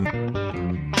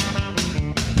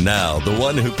Now, the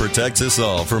one who protects us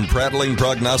all from prattling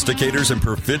prognosticators and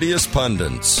perfidious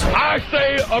pundits. I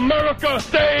say, America,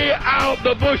 stay out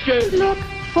the bushes. Look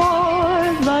for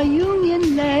the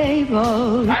Union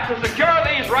label. And to secure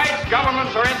these rights,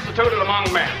 governments are instituted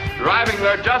among men, deriving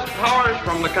their just powers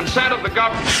from the consent of the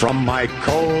government. From my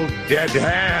cold, dead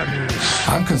hands.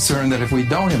 I'm concerned that if we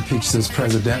don't impeach this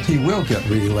president, he will get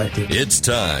reelected. It's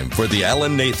time for the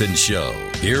Alan Nathan Show.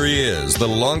 Here he is, the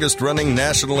longest-running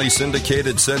nationally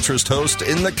syndicated centrist host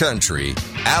in the country,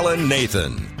 Alan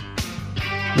Nathan.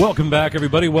 Welcome back,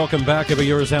 everybody. Welcome back. Ever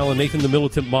yours, Alan Nathan, the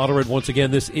militant moderate. Once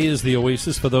again, this is the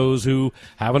Oasis for those who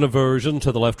have an aversion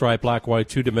to the left, right, black, white,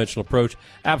 two-dimensional approach.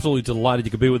 Absolutely delighted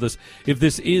you could be with us. If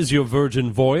this is your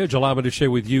virgin voyage, allow me to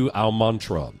share with you our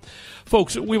mantra.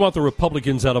 Folks, we want the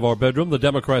Republicans out of our bedroom, the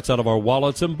Democrats out of our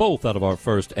wallets, and both out of our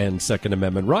First and Second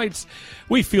Amendment rights.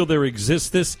 We feel there exists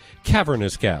this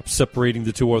cavernous gap separating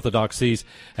the two orthodoxies,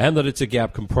 and that it's a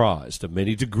gap comprised of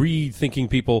many degreed thinking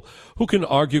people who can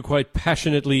argue quite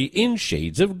passionately in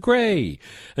shades of gray.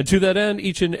 And to that end,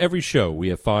 each and every show we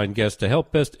have fine guests to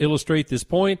help best illustrate this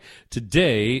point.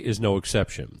 Today is no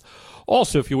exception.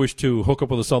 Also, if you wish to hook up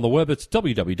with us on the web, it's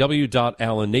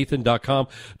www.alannathan.com.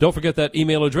 Don't forget that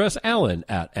email address,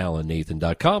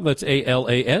 alan@alannathan.com. That's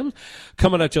ALAN.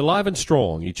 Coming at you live and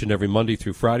strong each and every Monday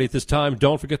through Friday at this time.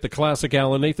 Don't forget the classic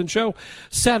Alan Nathan Show,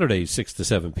 Saturdays 6 to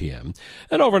 7 p.m.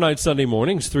 And overnight Sunday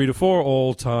mornings, 3 to 4,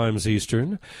 all times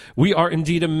Eastern. We are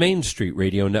indeed a Main Street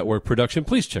Radio Network production.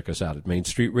 Please check us out at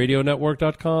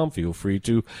mainstreetradionetwork.com. Feel free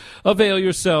to avail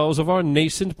yourselves of our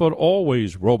nascent but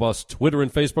always robust Twitter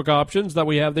and Facebook options that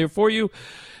we have there for you.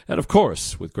 And of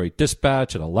course, with great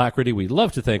dispatch and alacrity, we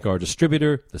love to thank our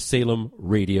distributor, the Salem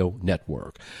Radio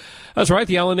Network. That's right,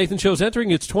 the Alan Nathan Show is entering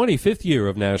its 25th year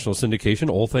of national syndication,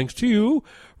 all thanks to you,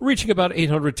 reaching about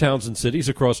 800 towns and cities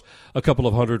across a couple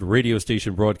of hundred radio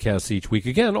station broadcasts each week.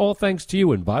 Again, all thanks to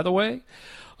you. And by the way,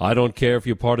 I don't care if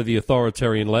you're part of the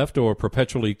authoritarian left or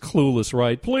perpetually clueless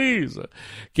right. Please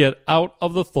get out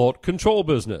of the thought control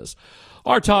business.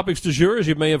 Our topics du jour, as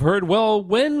you may have heard, well,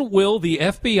 when will the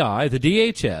FBI, the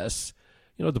DHS,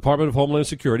 Department of Homeland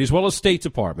Security, as well as State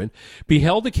Department, be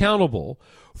held accountable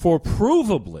for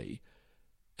provably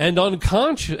and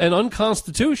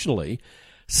unconstitutionally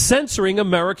censoring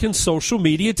American social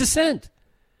media dissent?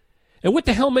 And what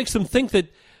the hell makes them think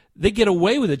that they get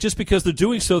away with it just because they're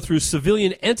doing so through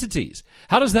civilian entities?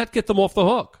 How does that get them off the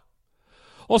hook?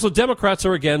 Also, Democrats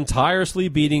are again tirelessly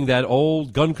beating that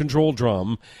old gun control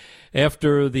drum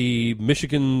after the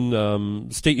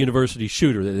Michigan State University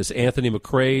shooter, this Anthony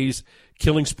McRae's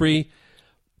killing spree.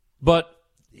 But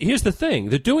here's the thing.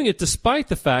 They're doing it despite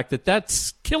the fact that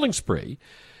that killing spree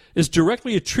is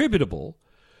directly attributable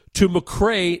to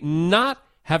McRae not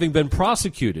having been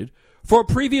prosecuted for a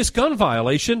previous gun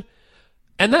violation.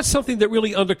 And that's something that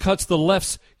really undercuts the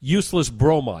left's useless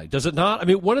bromide, does it not? I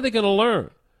mean, when are they going to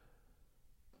learn?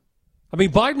 I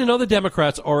mean, Biden and other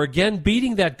Democrats are again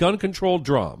beating that gun control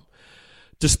drum,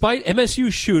 despite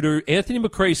MSU shooter Anthony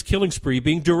McRae's killing spree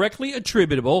being directly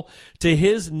attributable to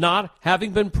his not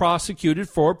having been prosecuted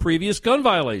for a previous gun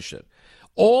violation.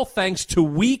 All thanks to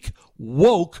weak,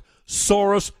 woke,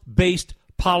 Soros-based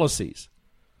policies.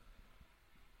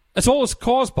 That's all it's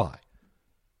caused by.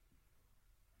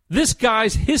 This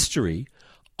guy's history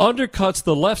undercuts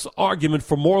the left's argument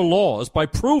for more laws by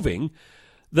proving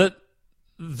that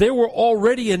there were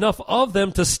already enough of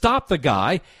them to stop the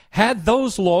guy had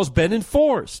those laws been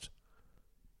enforced.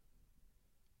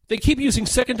 They keep using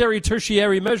secondary and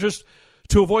tertiary measures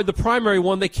to avoid the primary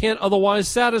one they can't otherwise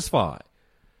satisfy.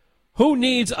 Who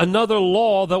needs another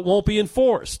law that won't be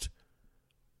enforced?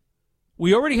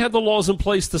 We already had the laws in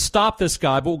place to stop this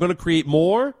guy, but we're going to create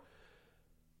more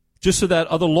just so that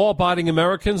other law-abiding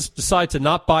Americans decide to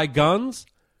not buy guns?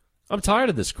 I'm tired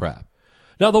of this crap.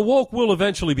 Now, the woke will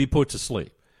eventually be put to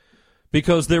sleep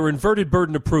because their inverted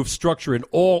burden of proof structure in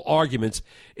all arguments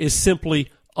is simply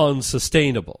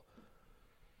unsustainable.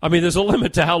 I mean, there's a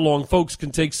limit to how long folks can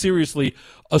take seriously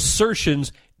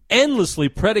assertions endlessly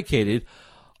predicated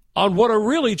on what are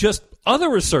really just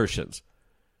other assertions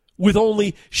with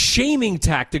only shaming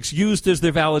tactics used as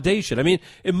their validation. I mean,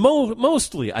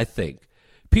 mostly, I think,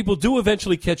 people do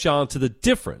eventually catch on to the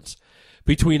difference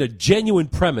between a genuine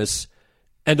premise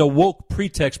and a woke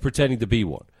pretext pretending to be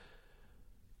one.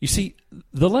 You see,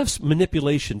 the left's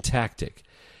manipulation tactic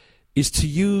is to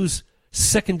use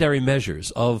secondary measures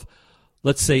of,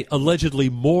 let's say, allegedly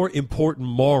more important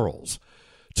morals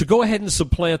to go ahead and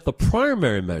supplant the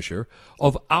primary measure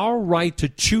of our right to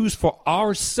choose for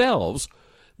ourselves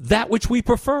that which we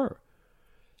prefer.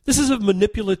 This is a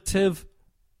manipulative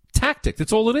tactic.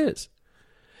 That's all it is.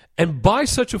 And by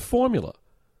such a formula,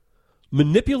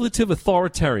 manipulative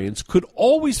authoritarians could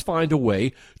always find a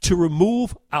way to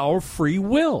remove our free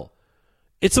will.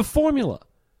 It's a formula.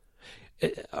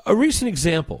 A recent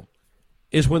example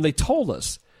is when they told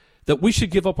us that we should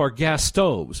give up our gas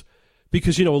stoves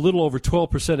because, a little over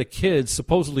 12% of kids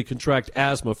supposedly contract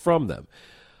asthma from them.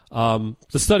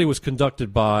 The study was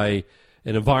conducted by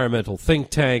an environmental think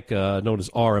tank known as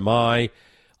RMI.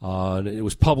 It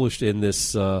was published in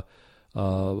this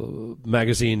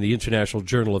magazine, the International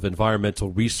Journal of Environmental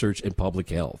Research and Public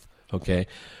Health. Okay?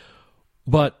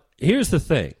 But here's the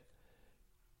thing.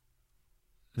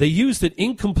 They used an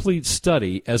incomplete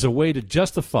study as a way to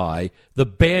justify the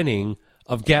banning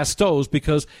of gas stoves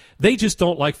because they just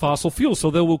don't like fossil fuels. So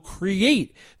they will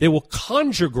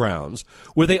conjure grounds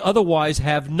where they otherwise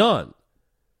have none.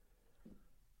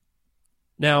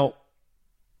 Now,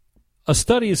 a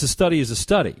study is a study is a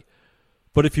study.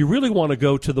 But if you really want to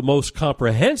go to the most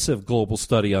comprehensive global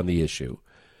study on the issue,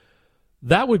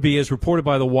 that would be, as reported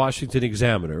by the Washington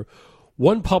Examiner,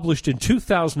 one published in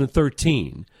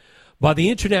 2013 by the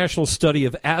International Study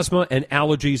of Asthma and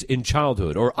Allergies in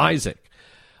Childhood, or ISAC.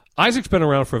 ISAC's been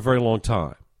around for a very long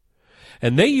time.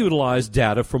 And they utilized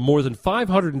data from more than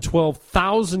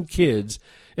 512,000 kids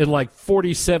in like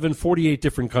 47, 48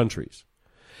 different countries.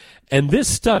 And this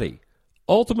study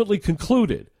ultimately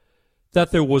concluded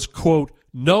that there was, quote,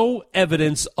 no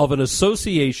evidence of an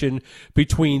association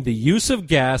between the use of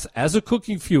gas as a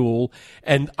cooking fuel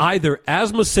and either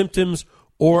asthma symptoms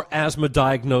or asthma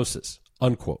diagnosis,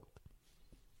 unquote.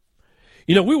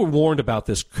 We were warned about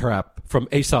this crap from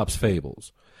Aesop's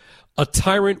fables. A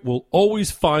tyrant will always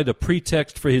find a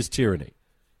pretext for his tyranny.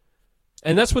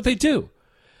 And that's what they do.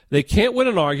 They can't win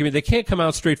an argument. They can't come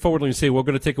out straightforwardly and say, we're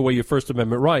going to take away your First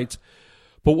Amendment rights.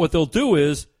 But what they'll do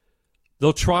is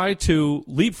they'll try to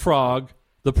leapfrog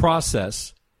the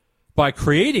process by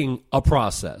creating a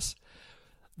process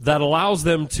that allows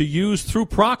them to use through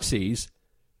proxies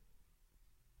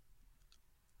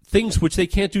things which they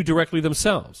can't do directly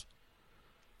themselves.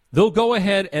 They'll go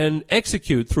ahead and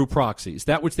execute through proxies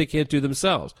that which they can't do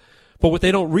themselves. But what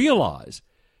they don't realize,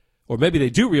 or maybe they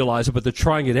do realize it, but they're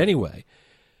trying it anyway,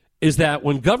 is that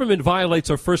when government violates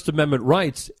our First Amendment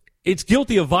rights, it's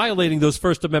guilty of violating those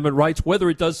First Amendment rights, whether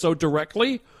it does so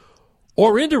directly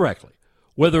or indirectly,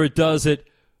 whether it does it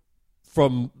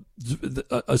from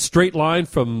a straight line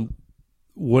from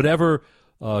whatever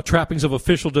trappings of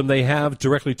officialdom they have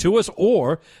directly to us,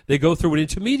 or they go through an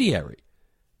intermediary.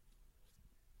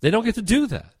 They don't get to do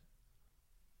that.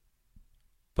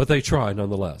 But they try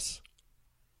nonetheless.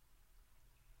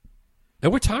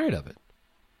 And we're tired of it.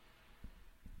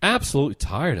 Absolutely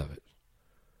tired of it.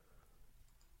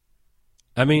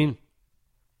 I mean,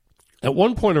 at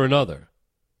one point or another,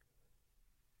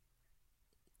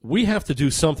 we have to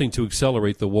do something to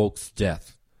accelerate the woke's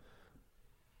death.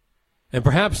 And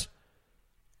perhaps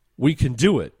we can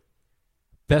do it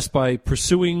best by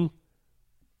pursuing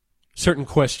certain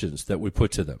questions that we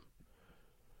put to them.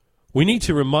 We need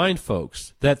to remind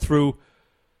folks that through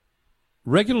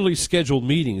regularly scheduled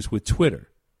meetings with Twitter,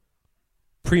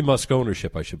 pre-Musk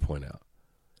ownership, I should point out,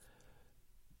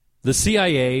 the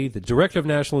CIA, the Director of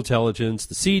National Intelligence,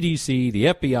 the CDC, the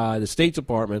FBI, the State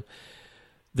Department,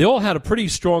 they all had a pretty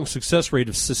strong success rate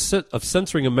of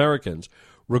censoring Americans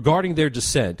regarding their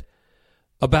dissent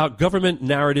about government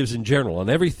narratives in general, on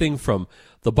everything from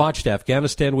the botched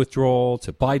Afghanistan withdrawal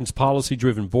to Biden's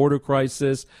policy-driven border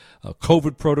crisis,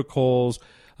 COVID protocols,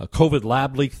 COVID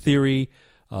lab leak theory,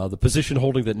 the position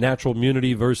holding that natural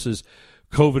immunity versus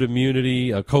COVID immunity,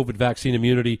 COVID vaccine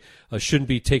immunity shouldn't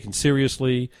be taken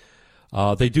seriously.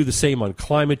 They do the same on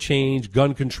climate change,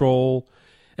 gun control,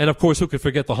 and, of course, who could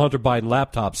forget the Hunter Biden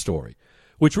laptop story,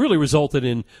 which really resulted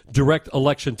in direct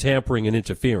election tampering and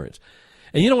interference.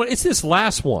 And you know what? It's this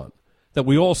last one that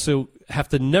we also have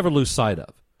to never lose sight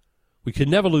of. We can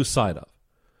never lose sight of.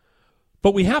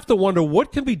 But we have to wonder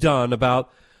what can be done about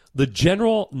the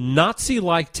general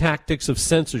Nazi-like tactics of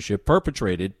censorship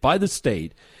perpetrated by the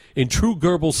state in true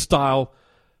Goebbels style.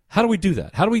 How do we do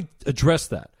that? How do we address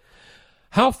that?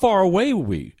 How far away are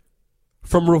we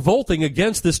from revolting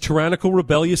against this tyrannical,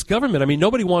 rebellious government? I mean,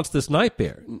 nobody wants this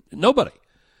nightmare. Nobody.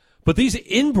 But these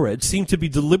inbreds seem to be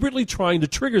deliberately trying to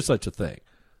trigger such a thing.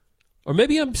 Or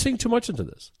maybe I'm seeing too much into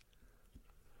this.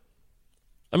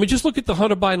 I mean, just look at the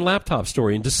Hunter Biden laptop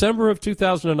story. In December of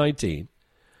 2019,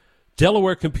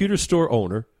 Delaware computer store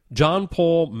owner John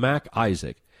Paul Mac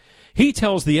Isaac, he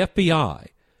tells the FBI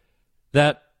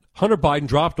that Hunter Biden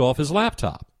dropped off his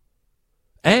laptop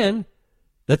and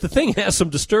that the thing has some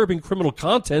disturbing criminal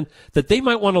content that they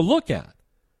might want to look at.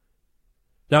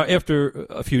 Now, after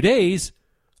a few days,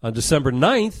 on December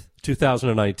 9th,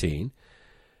 2019,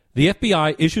 the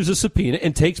FBI issues a subpoena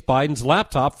and takes Biden's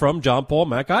laptop from John Paul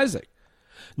Mac Isaac,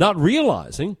 not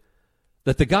realizing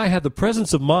that the guy had the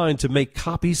presence of mind to make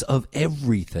copies of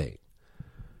everything.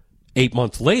 8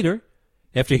 months later,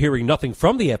 after hearing nothing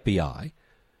from the FBI,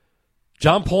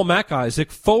 John Paul Mac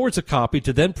Isaac forwards a copy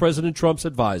to then-President Trump's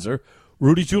advisor,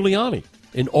 Rudy Giuliani,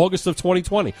 in August of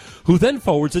 2020, who then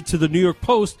forwards it to the New York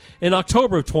Post in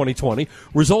October of 2020,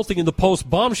 resulting in the Post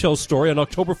bombshell story on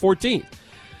October 14th.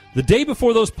 The day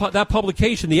before that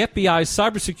publication, the FBI's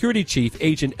cybersecurity chief,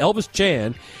 Agent Elvis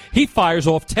Chan, he fires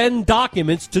off 10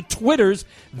 documents to Twitter's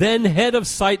then head of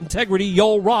site integrity,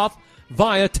 Yoel Roth,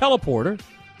 via teleporter,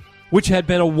 which had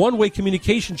been a one-way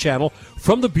communication channel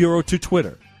from the Bureau to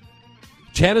Twitter.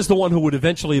 Chan is the one who would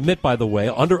eventually admit, by the way,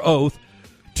 under oath,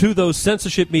 to those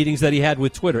censorship meetings that he had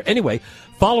with Twitter. Anyway,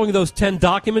 following those 10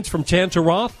 documents from Chan to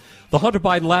Roth, the Hunter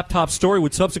Biden laptop story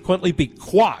would subsequently be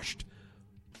quashed.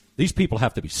 These people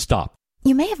have to be stopped.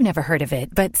 You may have never heard of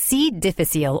it, but C.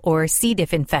 difficile, or C.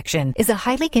 diff infection, is a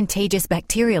highly contagious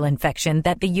bacterial infection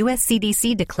that the U.S.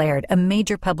 CDC declared a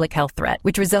major public health threat,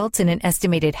 which results in an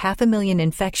estimated 500,000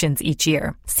 infections each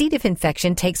year. C. diff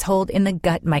infection takes hold in the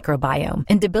gut microbiome,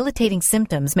 and debilitating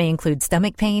symptoms may include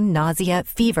stomach pain, nausea,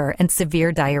 fever, and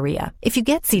severe diarrhea. If you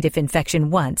get C. diff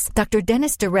infection once, Dr.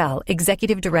 Dennis Durrell,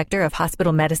 Executive Director of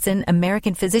Hospital Medicine,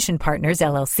 American Physician Partners,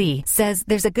 LLC, says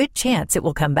there's a good chance it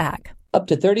will come back. Up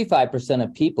to 35%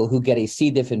 of people who get a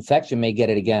C. diff infection may get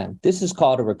it again. This is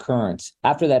called a recurrence.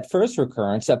 After that first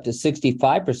recurrence, up to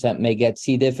 65% may get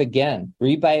C. diff again.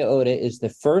 Rebiota is the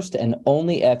first and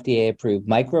only FDA-approved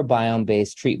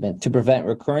microbiome-based treatment to prevent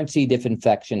recurrent C. diff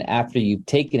infection after you've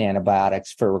taken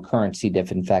antibiotics for recurrent C.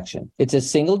 diff infection. It's a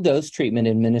single-dose treatment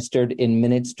administered in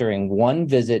minutes during one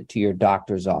visit to your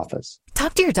doctor's office.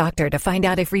 Talk to your doctor to find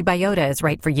out if Rebiota is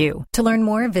right for you. To learn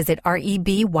more, visit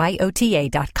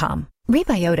rebyota.com.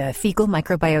 Rebiota Fecal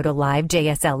Microbiota Live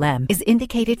JSLM is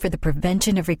indicated for the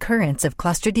prevention of recurrence of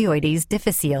Clostridioides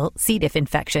difficile C. diff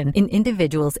infection in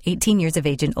individuals 18 years of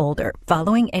age and older,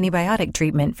 following antibiotic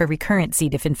treatment for recurrent C.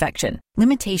 diff infection.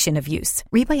 Limitation of use.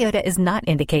 Rebiota is not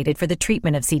indicated for the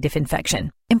treatment of C. diff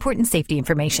infection. Important safety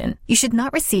information. You should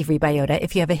not receive Rebiota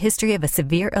if you have a history of a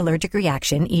severe allergic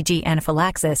reaction, e.g.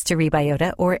 anaphylaxis to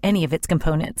Rebiota or any of its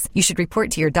components. You should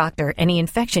report to your doctor any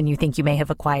infection you think you may have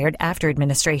acquired after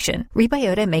administration.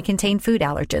 Rebiota may contain food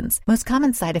allergens. Most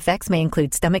common side effects may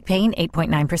include stomach pain,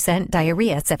 8.9%,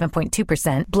 diarrhea,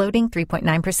 7.2%, bloating,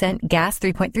 3.9%, gas,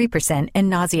 3.3%, and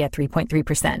nausea,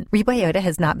 3.3%. Rebiota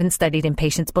has not been studied in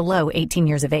patients below 18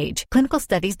 years of age. Clinical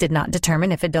studies did not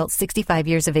determine if adults 65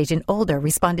 years of age and older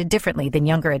responded differently than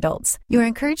younger adults. You are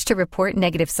encouraged to report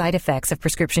negative side effects of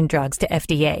prescription drugs to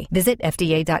FDA. Visit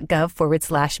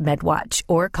fda.gov/medwatch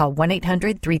or call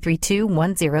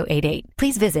 1-800-332-1088.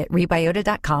 Please visit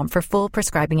rebiota.com for full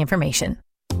prescribing information.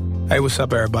 Hey, what's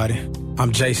up, everybody?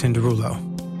 I'm Jason Derulo.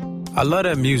 I love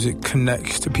that music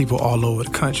connects to people all over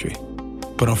the country.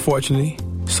 But unfortunately,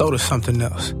 so does something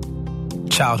else.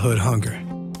 Childhood hunger.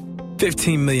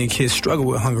 15 million kids struggle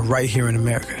with hunger right here in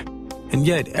America. And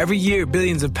yet, every year,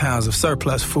 billions of pounds of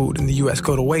surplus food in the U.S.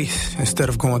 go to waste instead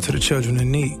of going to the children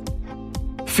in need.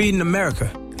 Feeding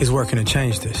America is working to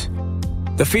change this.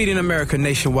 The Feeding America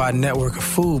nationwide network of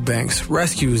food banks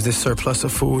rescues this surplus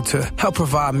of food to help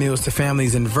provide meals to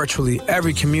families in virtually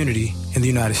every community in the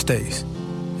United States,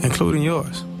 including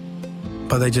yours.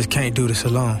 But they just can't do this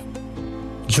alone.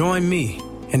 Join me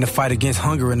in the fight against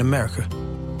hunger in America.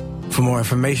 For more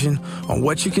information on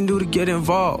what you can do to get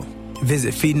involved,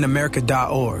 visit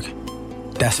feedingamerica.org.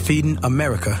 That's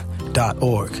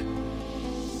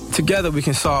feedingamerica.org. Together we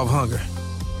can solve hunger.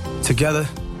 Together,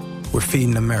 we're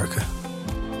Feeding America.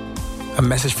 A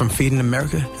message from Feeding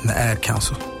America and the Ad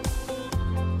Council.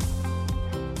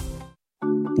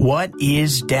 What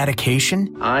is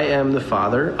dedication? I am the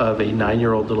father of a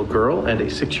 9-year-old little girl and a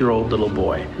 6-year-old little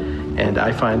boy. And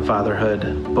I find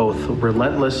fatherhood both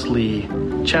relentlessly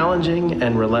challenging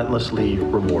and relentlessly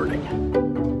rewarding.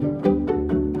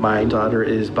 My daughter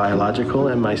is biological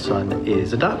and my son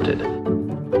is adopted.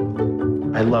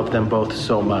 I love them both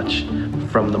so much.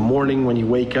 From the morning when you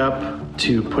wake up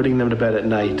to putting them to bed at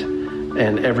night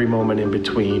and every moment in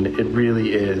between, it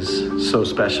really is so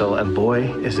special. And boy,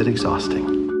 is it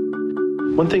exhausting.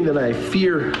 One thing that I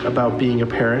fear about being a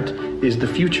parent is the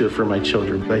future for my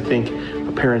children. I think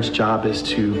a parent's job is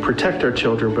to protect our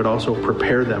children, but also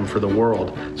prepare them for the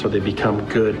world so they become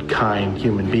good, kind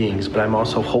human beings. But I'm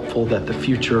also hopeful that the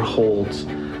future holds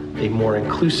a more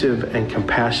inclusive and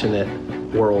compassionate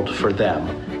world for them.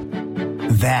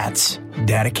 That's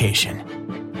dedication.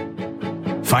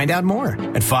 Find out more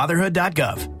at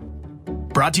fatherhood.gov.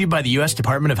 Brought to you by the U.S.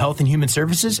 Department of Health and Human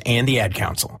Services and the Ad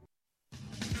Council.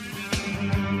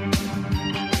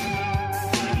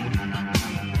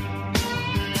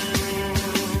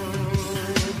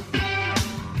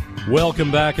 Welcome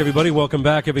back, everybody. Welcome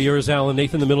back. Every year is Alan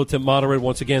Nathan, the militant moderator.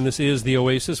 Once again, this is the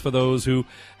Oasis for those who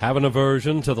have an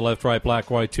aversion to the left, right,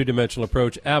 black, white, two-dimensional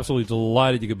approach. Absolutely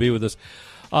delighted you could be with us.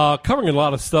 Covering a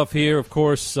lot of stuff here, of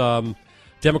course.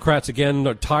 Democrats, again,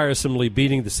 are tiresomely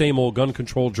beating the same old gun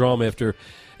control drum after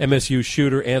MSU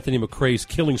shooter Anthony McRae's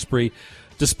killing spree,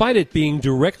 despite it being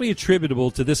directly attributable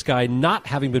to this guy not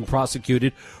having been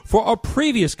prosecuted for a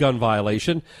previous gun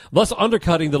violation, thus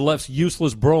undercutting the left's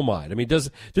useless bromide. I mean, do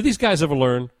these guys ever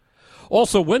learn?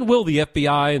 Also, when will the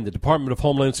FBI and the Department of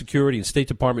Homeland Security and State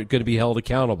Department going to be held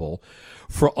accountable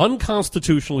for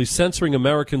unconstitutionally censoring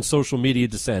American social media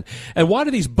dissent? And why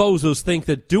do these bozos think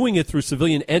that doing it through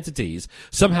civilian entities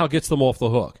somehow gets them off the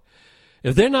hook?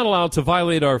 If they're not allowed to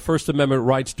violate our First Amendment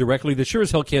rights directly, they sure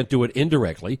as hell can't do it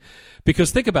indirectly.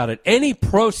 Because think about it, any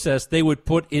process they would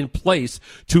put in place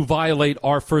to violate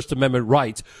our First Amendment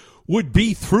rights would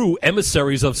be through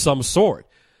emissaries of some sort.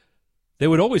 They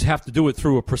would always have to do it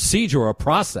through a procedure or a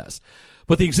process.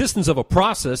 But the existence of a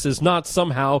process is not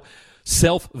somehow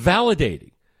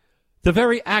self-validating. The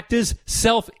very act is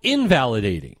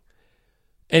self-invalidating.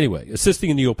 Anyway, assisting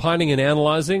in the opining and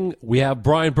analyzing, we have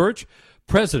Brian Birch,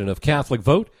 president of Catholic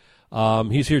Vote.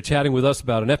 He's here chatting with us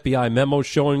about an FBI memo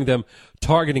showing them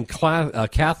targeting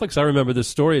Catholics. I remember this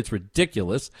story. It's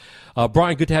ridiculous.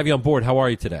 Brian, good to have you on board. How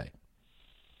are you today?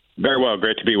 Very well.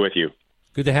 Great to be with you.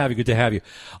 Good to have you. Good to have you.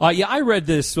 Yeah, I read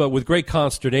this with great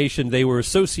consternation. They were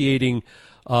associating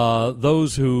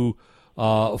those who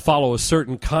follow a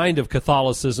certain kind of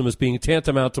Catholicism as being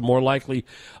tantamount to more likely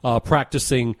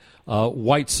practicing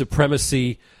white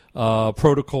supremacy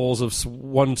protocols of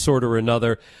one sort or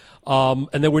another,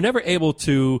 and they were never able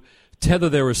to tether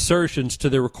their assertions to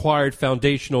their required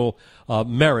foundational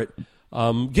merit.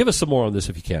 Give us some more on this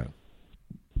if you can.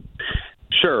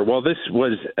 Sure. Well, this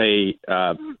was a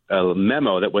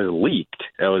memo that was leaked.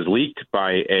 It was leaked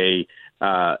by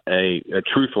a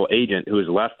truthful agent who has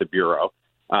left the Bureau,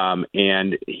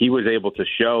 and he was able to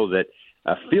show that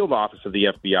a field office of the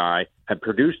FBI had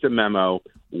produced a memo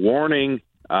warning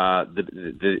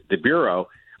the Bureau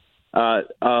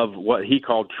of what he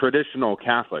called traditional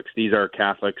Catholics. These are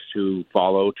Catholics who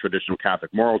follow traditional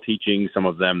Catholic moral teaching. Some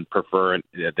of them prefer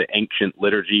the ancient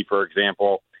liturgy, for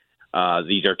example.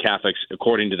 These are Catholics,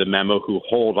 according to the memo, who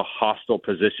hold hostile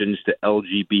positions to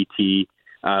LGBT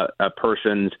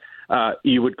persons.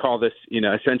 You would call this,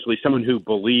 essentially someone who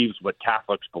believes what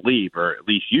Catholics believe, or at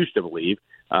least used to believe,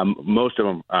 most of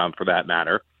them for that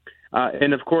matter.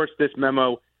 And, of course, this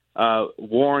memo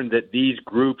warned that these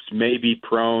groups may be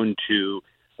prone to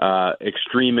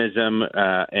extremism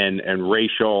and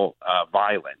racial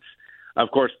violence. Of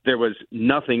course, there was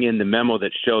nothing in the memo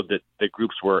that showed that the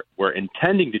groups were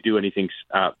intending to do anything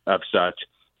of such.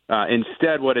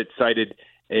 Instead, what it cited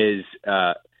is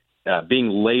being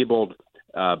labeled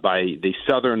by the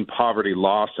Southern Poverty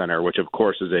Law Center, which, of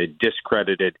course, is a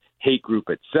discredited hate group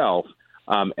itself,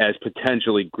 as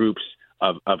potentially groups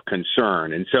of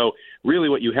concern. And so really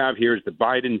what you have here is the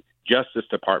Biden Justice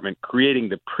Department creating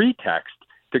the pretext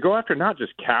to go after not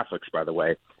just Catholics, by the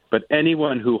way, but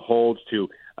anyone who holds to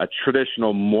a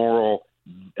traditional moral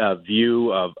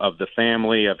view of the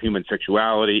family, of human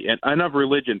sexuality, and of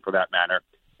religion for that matter,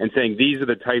 and saying these are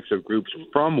the types of groups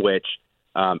from which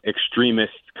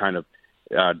extremist kind of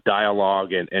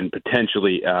dialogue and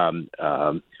potentially,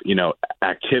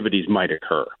 activities might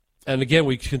occur. And again,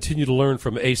 we continue to learn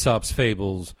from Aesop's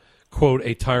fables, quote,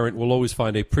 a tyrant will always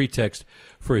find a pretext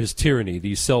for his tyranny,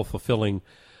 these self-fulfilling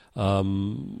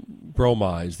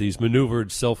bromides, these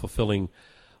maneuvered self-fulfilling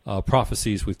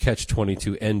prophecies with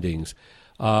catch-22 endings.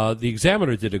 The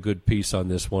Examiner did a good piece on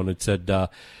this one. It said,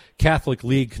 Catholic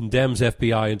League condemns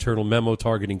FBI internal memo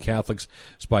targeting Catholics.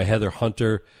 It's by Heather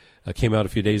Hunter. Came out a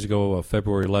few days ago,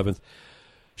 February 11th.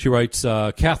 She writes,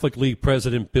 Catholic League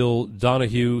President Bill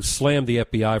Donahue slammed the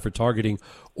FBI for targeting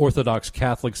Orthodox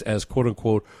Catholics as,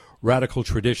 quote-unquote, radical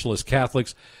traditionalist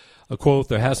Catholics. Quote,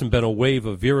 there hasn't been a wave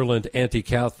of virulent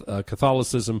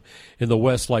anti-Catholicism in the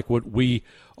West like what we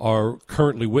are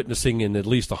currently witnessing in at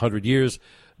least 100 years,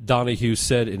 Donahue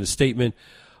said in a statement.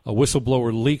 A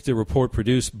whistleblower leaked a report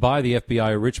produced by the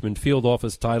FBI Richmond field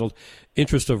office titled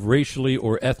Interest of Racially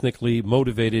or Ethnically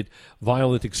Motivated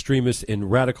Violent Extremists in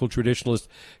Radical Traditionalist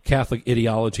Catholic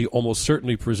Ideology almost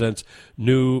certainly presents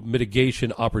new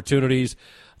mitigation opportunities.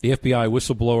 The FBI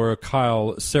whistleblower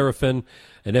Kyle Serafin,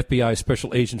 an FBI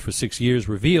special agent for 6 years,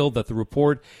 revealed that the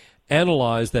report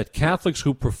analyzed that Catholics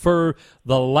who prefer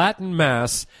the Latin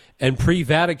Mass and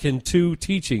pre-Vatican II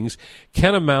teachings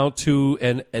can amount to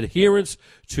an adherence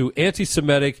to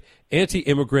anti-Semitic,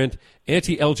 anti-immigrant,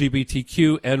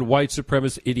 anti-LGBTQ, and white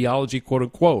supremacist ideology, quote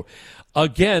unquote.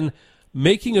 Again,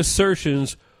 making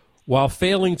assertions while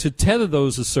failing to tether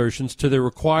those assertions to their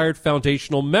required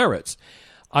foundational merits.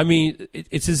 I mean,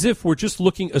 it's as if we're just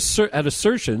looking at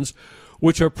assertions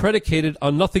which are predicated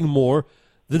on nothing more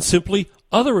than simply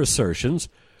other assertions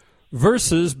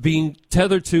versus being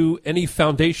tethered to any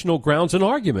foundational grounds and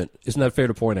argument. Isn't that fair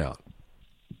to point out?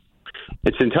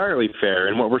 It's entirely fair.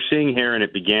 And what we're seeing here, and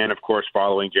it began, of course,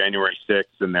 following January 6th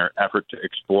and their effort to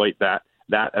exploit that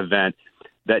event,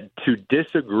 that to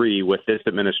disagree with this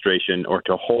administration or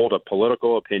to hold a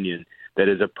political opinion that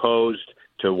is opposed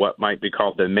to what might be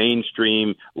called the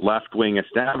mainstream left-wing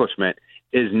establishment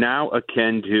is now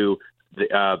akin to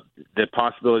the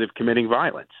possibility of committing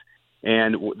violence.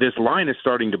 And this line is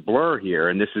starting to blur here,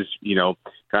 and this is,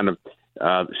 kind of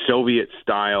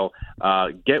Soviet-style,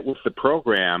 get with the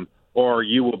program or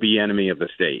you will be enemy of the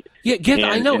state. Yeah,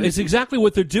 I know. It's exactly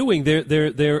what they're doing.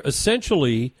 They're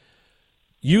essentially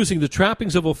using the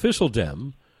trappings of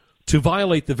officialdom to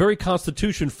violate the very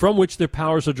Constitution from which their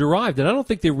powers are derived. And I don't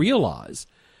think they realize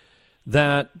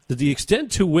that the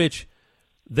extent to which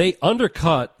they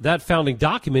undercut that founding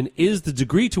document is the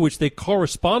degree to which they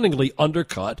correspondingly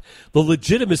undercut the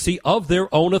legitimacy of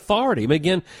their own authority. I mean,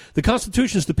 again, the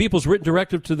Constitution is the people's written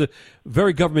directive to the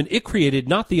very government it created,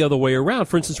 not the other way around.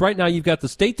 For instance, right now you've got the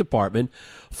State Department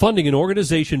funding an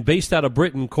organization based out of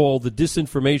Britain called the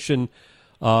Disinformation,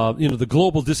 the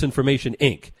Global Disinformation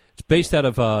Inc. It's based out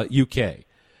of UK.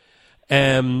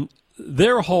 And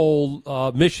their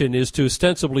whole mission is to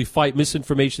ostensibly fight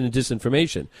misinformation and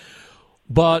disinformation.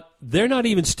 But they're not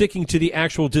even sticking to the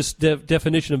actual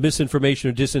definition of misinformation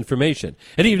or disinformation.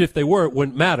 And even if they were, it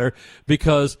wouldn't matter,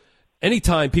 because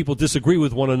anytime people disagree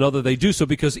with one another, they do so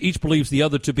because each believes the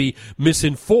other to be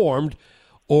misinformed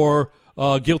or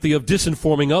guilty of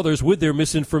disinforming others with their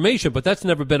misinformation. But that's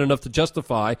never been enough to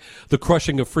justify the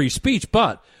crushing of free speech.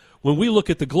 But when we look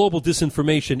at the Global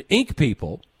Disinformation Inc.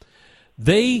 people,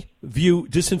 they view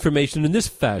disinformation in this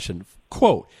fashion,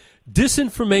 quote,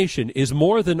 disinformation is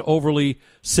more than overly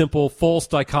simple false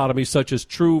dichotomies such as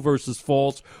true versus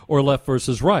false or left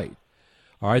versus right.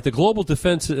 All right, the Global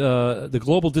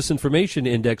Disinformation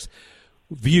Index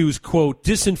views, quote,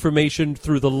 disinformation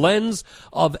through the lens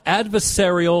of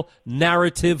adversarial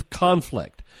narrative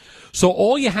conflict. So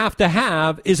all you have to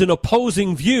have is an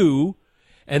opposing view,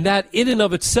 and that in and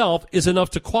of itself is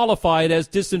enough to qualify it as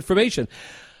disinformation.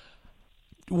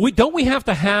 Don't we have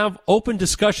to have open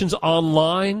discussions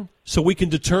online so we can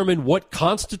determine what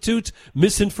constitutes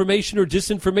misinformation or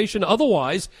disinformation?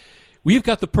 Otherwise, we've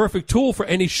got the perfect tool for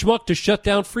any schmuck to shut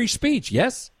down free speech,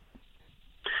 yes?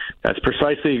 That's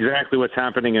precisely exactly what's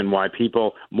happening and why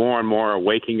people more and more are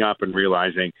waking up and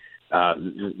realizing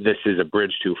this is a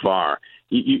bridge too far.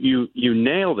 You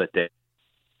nailed it there.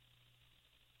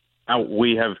 Now,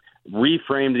 we have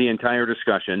reframed the entire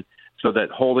discussion so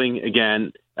that holding,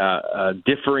 again,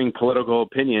 differing political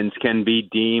opinions can be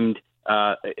deemed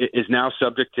is now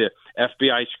subject to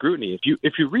FBI scrutiny.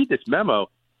 If you read this memo,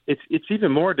 it's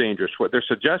even more dangerous. What they're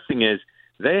suggesting is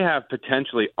they have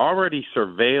potentially already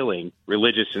surveilling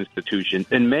religious institutions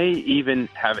and may even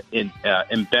have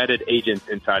embedded agents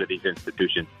inside of these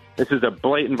institutions. This is a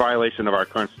blatant violation of our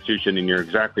Constitution, and you're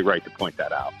exactly right to point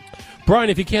that out. Brian,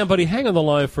 if you can, buddy, hang on the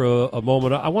line for a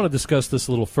moment. I want to discuss this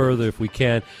a little further if we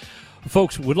can.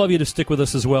 Folks, would love you to stick with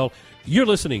us as well. You're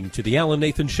listening to The Alan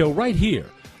Nathan Show right here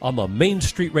on the Main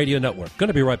Street Radio Network. Going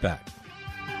to be right back.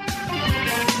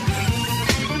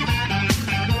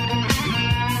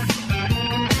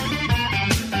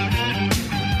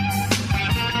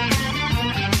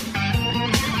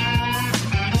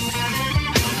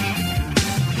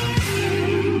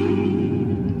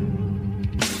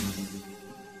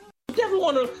 We definitely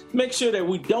want to make sure that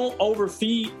we don't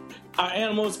overfeed our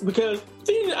animals, because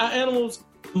feeding our animals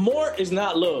more is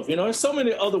not love. There's so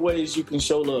many other ways you can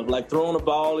show love, like throwing a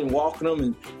ball and walking them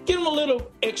and give them a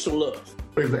little extra love.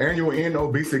 The annual End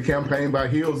Obesity campaign by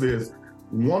HEALS is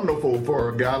wonderful for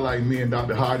a guy like me and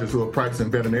Dr. Hodges, who are practicing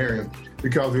veterinarians,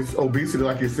 because it's obesity,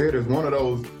 like you said, is one of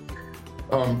those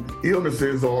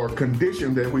illnesses or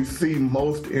conditions that we see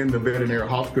most in the veterinary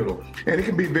hospital. And it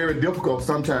can be very difficult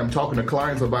sometimes talking to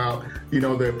clients about,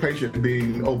 their patient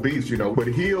being obese, But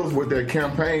HEALS with their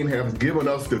campaign has given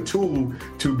us the tool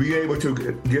to be able to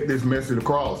get this message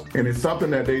across. And it's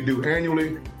something that they do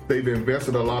annually. They've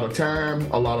invested a lot of time,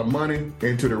 a lot of money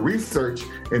into the research,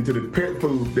 into the pet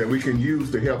food that we can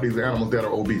use to help these animals that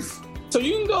are obese. So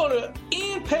you can go to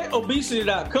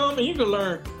endpetobesity.com and you can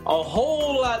learn a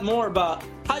whole lot more about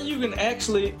how you can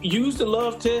actually use the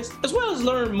love test, as well as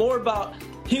learn more about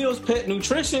Hill's Pet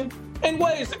Nutrition and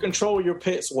ways to control your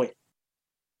pet's weight.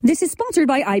 This is sponsored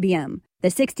by IBM. The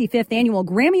 65th annual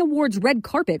Grammy Awards red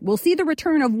carpet will see the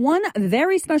return of one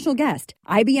very special guest,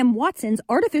 IBM Watson's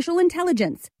artificial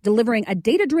intelligence, delivering a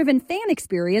data-driven fan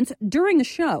experience during the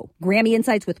show. Grammy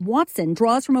Insights with Watson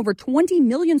draws from over 20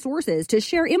 million sources to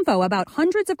share info about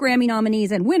hundreds of Grammy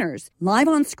nominees and winners, live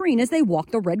on screen as they walk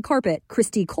the red carpet.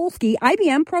 Christy Kolsky,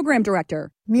 IBM Program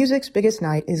Director. Music's biggest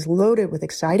night is loaded with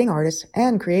exciting artists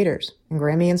and creators, and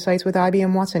Grammy Insights with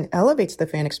IBM Watson elevates the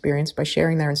fan experience by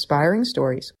sharing their inspiring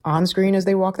stories on screen as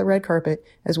they walk the red carpet,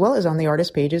 as well as on the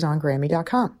artist pages on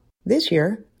Grammy.com. This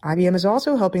year, IBM is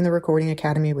also helping the Recording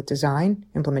Academy with design,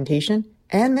 implementation,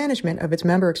 and management of its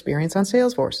member experience on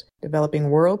Salesforce,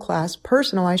 developing world-class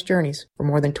personalized journeys for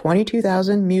more than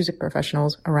 22,000 music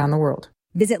professionals around the world.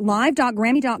 Visit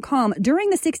live.grammy.com during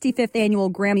the 65th annual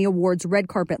Grammy Awards red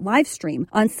carpet live stream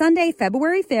on Sunday,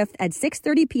 February 5th at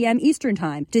 6:30 p.m. Eastern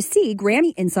Time to see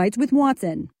Grammy Insights with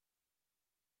Watson.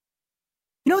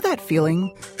 You know that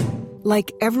feeling?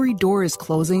 Like every door is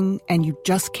closing and you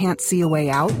just can't see a way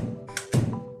out?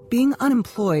 Being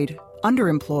unemployed,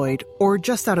 underemployed, or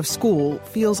just out of school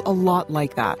feels a lot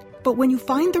like that. But when you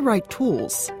find the right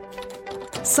tools,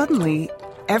 suddenly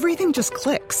everything just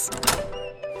clicks.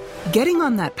 Getting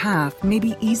on that path may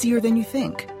be easier than you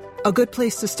think. A good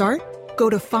place to start? Go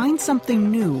to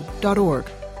findsomethingnew.org.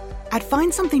 At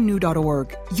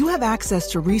findsomethingnew.org, you have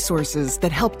access to resources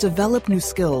that help develop new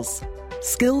skills.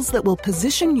 Skills that will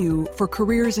position you for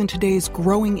careers in today's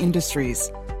growing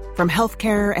industries. From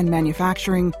healthcare and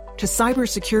manufacturing to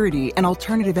cybersecurity and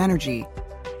alternative energy.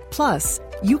 Plus,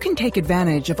 you can take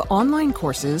advantage of online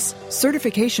courses,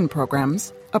 certification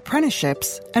programs,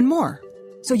 apprenticeships, and more.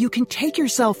 So you can take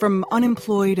yourself from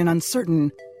unemployed and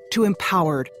uncertain to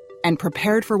empowered and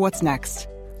prepared for what's next.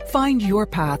 Find your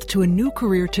path to a new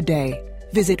career today.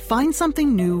 Visit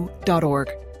findsomethingnew.org.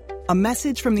 A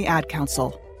message from the Ad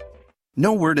Council.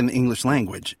 No word in the English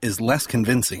language is less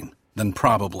convincing than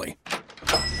probably.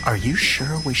 Are you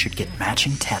sure we should get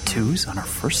matching tattoos on our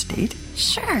first date?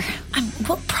 Sure.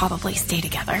 We'll probably stay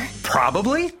together.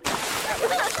 Probably?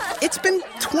 It's been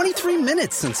 23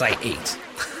 minutes since I ate.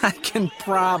 I can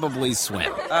probably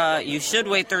swim. You should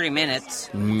wait 30 minutes.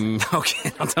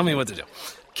 Okay, now tell me what to do.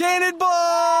 Cannonball!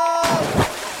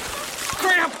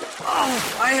 Cramp!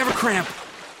 Oh, I have a cramp.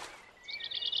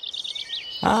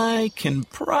 I can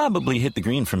probably hit the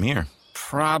green from here.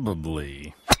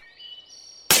 Probably.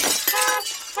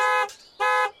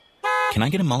 Can I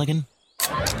get a mulligan?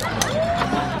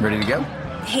 Ready to go?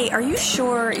 Hey, are you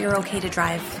sure you're okay to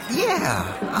drive?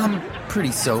 Yeah, I'm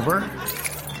pretty sober.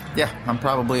 Yeah, I'm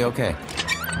probably okay.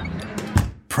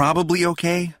 Probably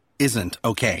okay isn't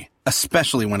okay,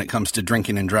 especially when it comes to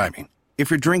drinking and driving. If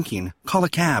you're drinking, call a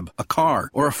cab, a car,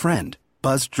 or a friend.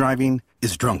 Buzzed driving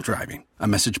is drunk driving. A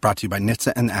message brought to you by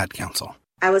NHTSA and the Ad Council.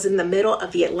 I was in the middle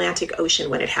of the Atlantic Ocean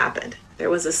when it happened. There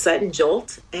was a sudden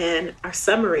jolt, and our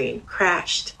submarine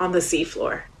crashed on the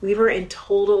seafloor. We were in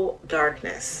total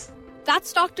darkness.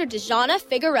 That's Dr. Dejana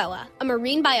Figueroa, a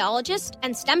marine biologist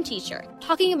and STEM teacher,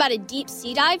 talking about a deep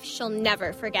sea dive she'll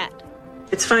never forget.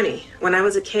 It's funny, when I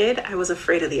was a kid, I was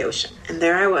afraid of the ocean, and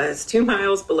there I was, 2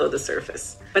 miles below the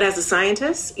surface. But as a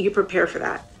scientist, you prepare for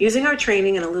that. Using our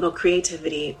training and a little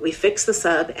creativity, we fixed the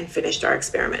sub and finished our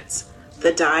experiments.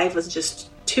 The dive was just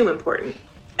too important.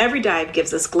 Every dive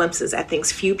gives us glimpses at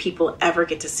things few people ever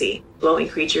get to see. Glowing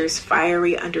creatures,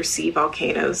 fiery undersea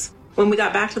volcanoes. When we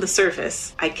got back to the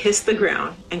surface, I kissed the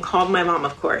ground and called my mom,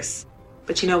 of course.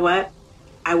 But you know what?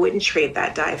 I wouldn't trade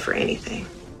that dive for anything.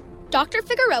 Dr.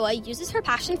 Figueroa uses her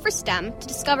passion for STEM to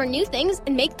discover new things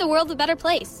and make the world a better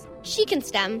place. She can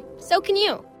STEM, so can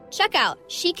you. Check out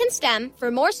She Can STEM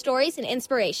for more stories and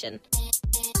inspiration.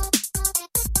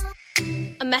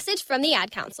 A message from the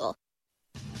Ad Council.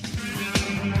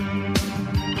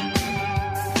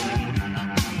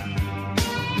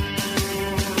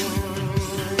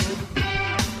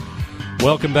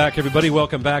 Welcome back, everybody.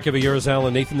 Welcome back. Every year is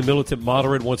Alan Nathan, the militant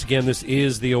moderate. Once again, this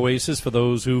is the Oasis for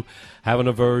those who have an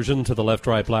aversion to the left,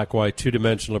 right, black, white,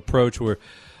 two-dimensional approach. We're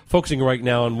focusing right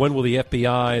now on when will the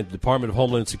FBI, the Department of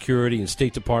Homeland Security, and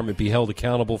State Department be held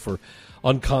accountable for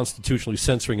unconstitutionally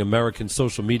censoring American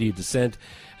social media dissent,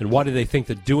 and why do they think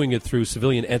that doing it through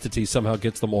civilian entities somehow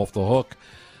gets them off the hook?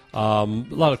 A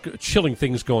lot of chilling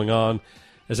things going on.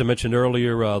 As I mentioned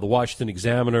earlier, the Washington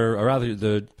Examiner, or rather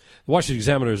the Washington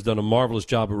Examiner has done a marvelous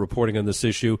job of reporting on this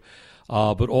issue,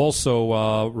 but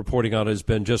also reporting on it has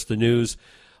been Just the News.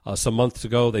 Some months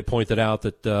ago, they pointed out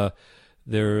that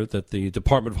that the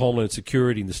Department of Homeland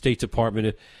Security and the State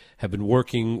Department have been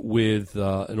working with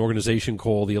an organization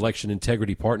called the Election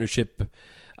Integrity Partnership.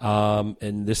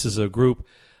 And this is a group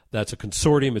that's a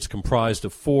consortium. It's comprised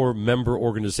of 4 member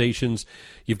organizations.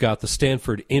 You've got the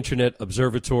Stanford Internet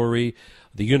Observatory,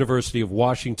 the University of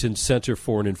Washington Center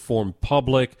for an Informed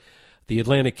Public, the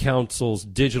Atlantic Council's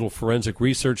Digital Forensic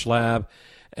Research Lab,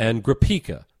 and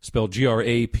Graphica, spelled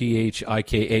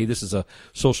Graphika. This is a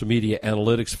social media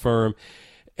analytics firm.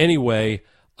 Anyway,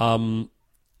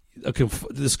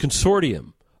 this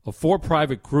consortium of 4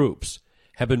 private groups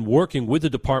have been working with the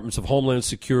Departments of Homeland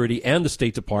Security and the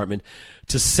State Department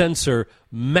to censor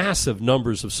massive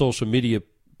numbers of social media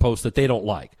posts that they don't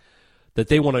like, that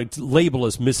they want to label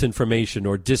as misinformation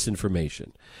or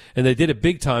disinformation. And they did it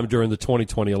big time during the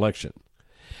 2020 election.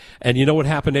 And you know what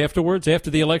happened afterwards, after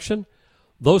the election?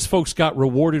 Those folks got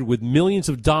rewarded with millions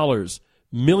of dollars,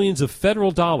 millions of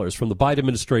federal dollars from the Biden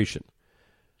administration.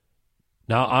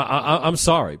 Now, I'm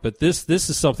sorry, but this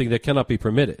is something that cannot be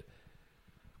permitted.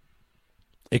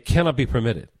 It cannot be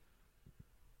permitted.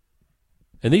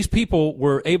 And these people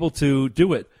were able to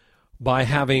do it by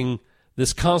having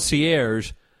this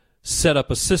concierge set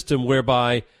up a system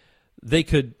whereby they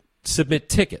could submit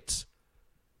tickets.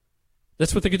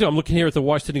 That's what they could do. I'm looking here at the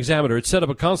Washington Examiner. It set up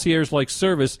a concierge-like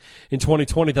service in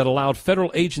 2020 that allowed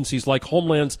federal agencies like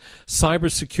Homeland's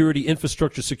Cybersecurity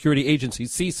Infrastructure Security Agency,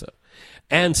 CISA,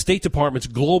 and State Department's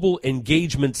Global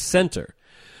Engagement Center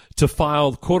to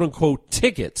file, quote-unquote,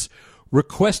 tickets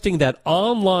requesting that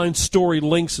online story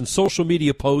links and social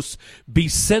media posts be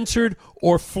censored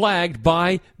or flagged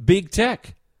by big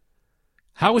tech.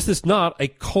 How is this not a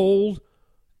cold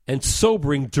and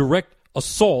sobering direct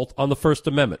assault on the First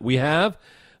Amendment? We have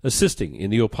assisting in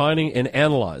the opining and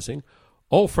analyzing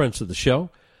old friends of the show.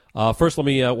 First,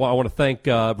 I want to thank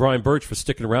Brian Birch for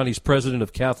sticking around. He's president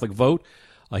of Catholic Vote.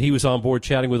 He was on board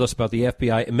chatting with us about the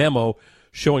FBI memo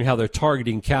showing how they're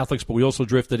targeting Catholics, but we also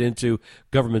drifted into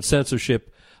government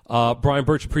censorship. Brian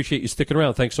Birch, appreciate you sticking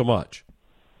around. Thanks so much.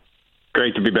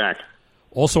 Great to be back.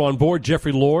 Also on board,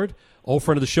 Jeffrey Lord, old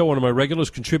friend of the show, one of my regulars,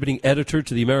 contributing editor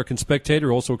to the American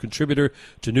Spectator, also a contributor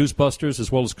to Newsbusters,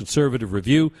 as well as Conservative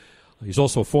Review. He's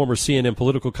also a former CNN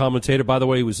political commentator. By the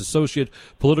way, he was associate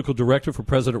political director for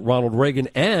President Ronald Reagan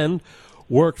and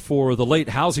worked for the late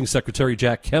Housing Secretary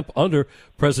Jack Kemp under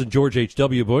President George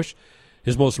H.W. Bush.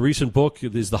 His most recent book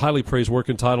is the highly praised work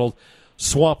entitled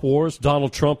Swamp Wars,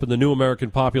 Donald Trump and the New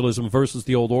American Populism versus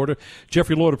the Old Order.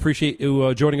 Jeffrey Lord, appreciate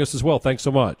you joining us as well. Thanks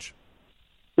so much.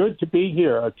 Good to be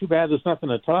here. Too bad there's nothing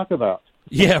to talk about.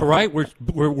 Yeah, right?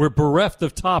 We're bereft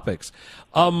of topics.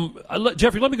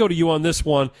 Jeffrey, let me go to you on this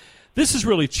one. This is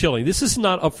really chilling. This is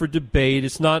not up for debate.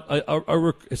 It's not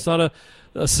a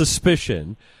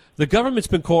suspicion. The government's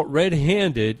been caught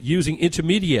red-handed using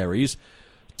intermediaries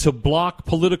to block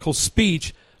political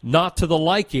speech not to the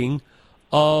liking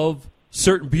of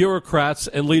certain bureaucrats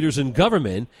and leaders in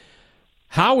government.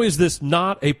 How is this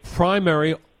not a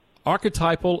primary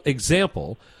archetypal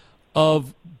example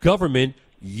of government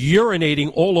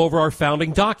urinating all over our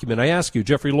founding document? I ask you,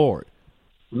 Jeffrey Lord.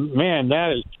 Man,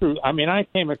 that is true. I mean, I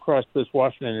came across this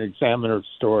Washington Examiner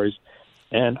stories,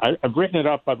 and I've written it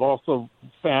up. I've also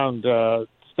found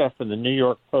stuff in the New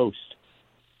York Post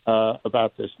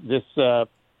about this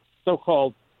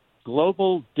so-called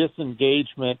global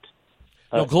disengagement.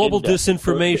 Global index.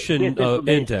 Disinformation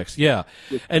Index. Yeah,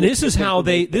 and this is how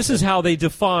they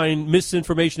define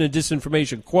misinformation and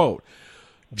disinformation. Quote: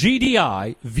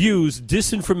 GDI views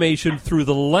disinformation through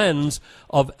the lens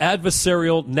of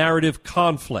adversarial narrative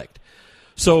conflict.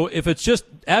 So if it's an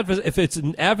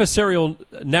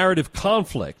adversarial narrative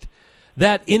conflict,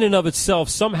 that in and of itself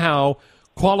somehow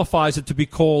qualifies it to be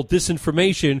called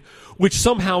disinformation, which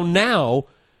somehow now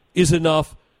is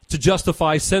enough to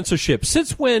justify censorship.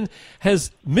 Since when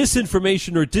has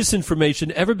misinformation or disinformation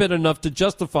ever been enough to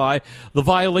justify the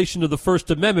violation of the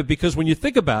First Amendment? Because when you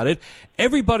think about it,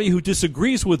 everybody who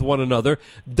disagrees with one another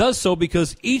does so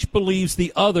because each believes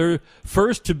the other,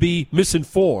 first, to be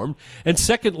misinformed, and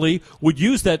secondly, would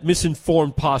use that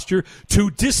misinformed posture to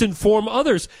disinform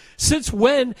others. Since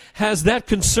when has that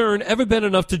concern ever been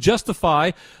enough to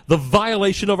justify the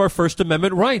violation of our First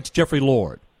Amendment rights, Jeffrey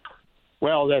Lord?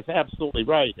 Well, that's absolutely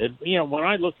right. And, when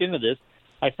I looked into this,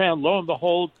 I found, lo and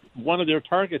behold, one of their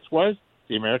targets was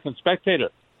the American Spectator,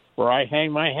 where I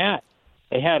hang my hat.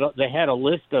 They had a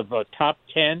list of top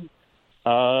 10.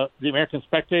 The American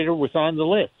Spectator was on the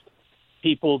list.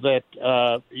 People that,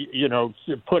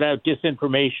 put out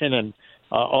disinformation and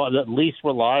the least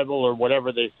reliable or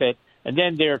whatever they said. And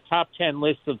then their top 10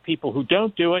 list of people who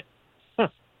don't do it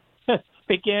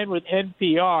began with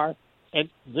NPR. And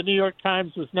the New York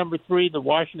Times was number 3. The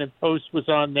Washington Post was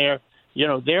on there.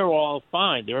 they're all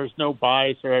fine. There is no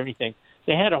bias or anything.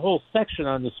 They had a whole section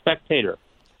on the Spectator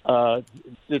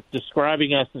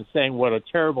describing us and saying what a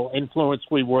terrible influence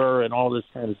we were and all this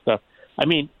kind of stuff. I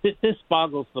mean, this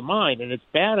boggles the mind, and it's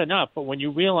bad enough, but when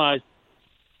you realize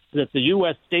that the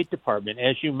U.S. State Department,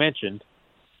 as you mentioned,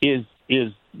 is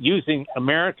using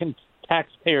American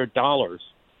taxpayer dollars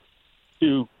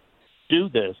to do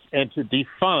this and to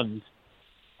defund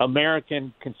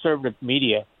American conservative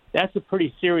media, that's a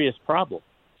pretty serious problem.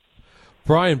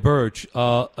 Brian Birch,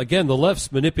 again, the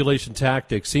left's manipulation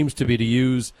tactic seems to be to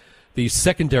use these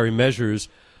secondary measures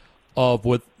of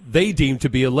what they deem to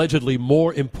be allegedly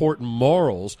more important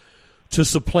morals to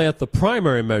supplant the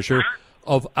primary measure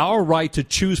of our right to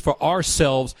choose for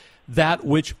ourselves that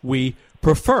which we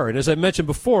prefer. And as I mentioned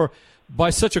before, by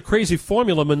such a crazy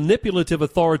formula, manipulative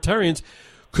authoritarians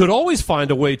could always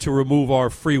find a way to remove our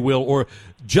free will or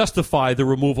justify the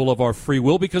removal of our free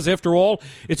will because, after all,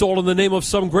 it's all in the name of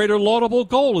some greater laudable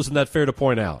goal. Isn't that fair to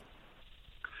point out?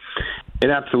 It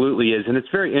absolutely is. And it's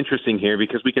very interesting here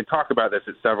because we can talk about this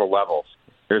at several levels.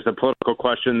 There's the political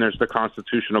question, there's the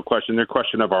constitutional question, there's the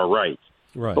question of our rights.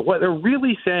 Right. But what they're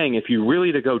really saying, if you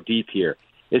really to go deep here,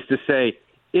 is to say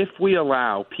if we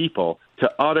allow people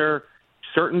to utter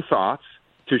certain thoughts,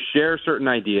 to share certain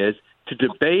ideas, to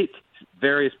debate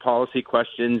various policy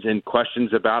questions and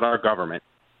questions about our government,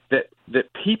 that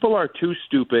people are too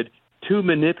stupid, too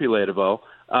manipulatable,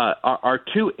 are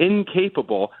too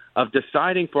incapable of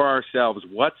deciding for ourselves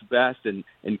what's best and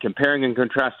comparing and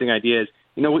contrasting ideas.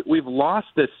 We've lost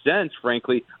this sense,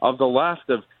 frankly, of the left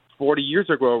of 40 years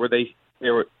ago where they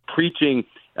were preaching,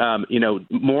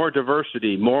 more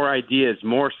diversity, more ideas,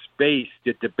 more space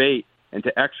to debate and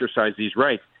to exercise these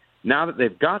rights. Now that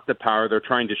they've got the power, they're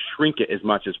trying to shrink it as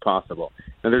much as possible.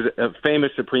 Now, there's a famous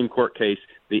Supreme Court case.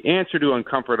 The answer to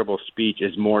uncomfortable speech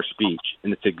is more speech,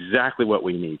 and it's exactly what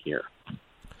we need here.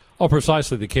 Oh,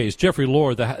 precisely the case. Jeffrey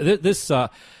Lord, this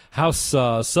House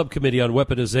Subcommittee on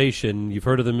Weaponization, you've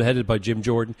heard of them, headed by Jim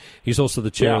Jordan. He's also the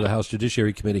chair of the House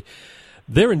Judiciary Committee.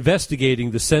 They're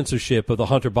investigating the censorship of the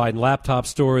Hunter Biden laptop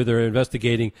story. They're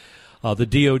investigating the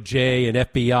DOJ and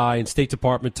FBI and State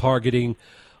Department targeting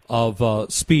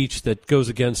of speech that goes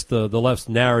against the left's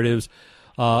narratives,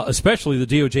 especially the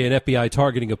DOJ and FBI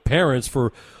targeting of parents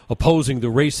for opposing the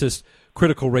racist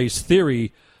critical race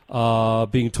theory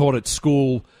being taught at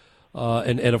school,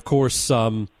 and of course,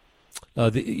 also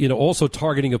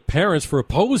targeting of parents for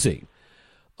opposing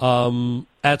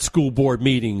at school board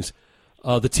meetings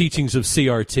the teachings of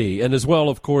CRT, and as well,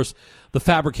 of course, the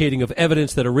fabricating of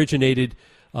evidence that originated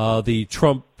the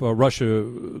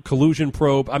Trump-Russia collusion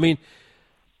probe. I mean,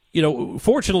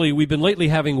 fortunately, we've been lately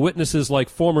having witnesses like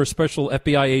former Special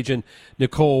FBI agent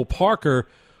Nicole Parker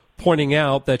pointing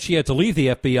out that she had to leave the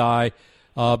FBI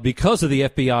because of the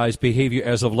FBI's behavior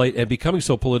as of late and becoming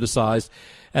so politicized.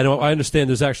 And I understand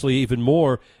there's actually even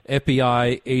more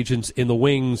FBI agents in the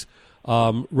wings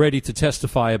ready to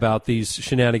testify about these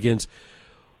shenanigans.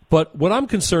 But what I'm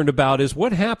concerned about is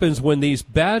what happens when these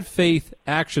bad faith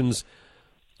actions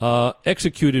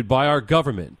executed by our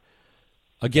government,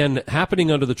 again,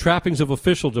 happening under the trappings of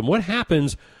officialdom, what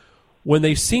happens when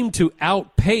they seem to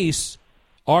outpace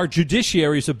our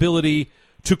judiciary's ability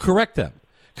to correct them?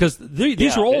 Because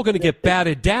these are all going to get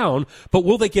batted down, but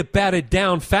will they get batted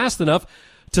down fast enough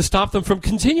to stop them from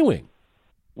continuing?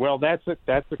 Well, that's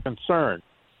a concern.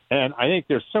 And I think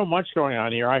there's so much going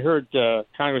on here. I heard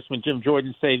Congressman Jim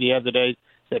Jordan say the other day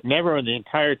that never in the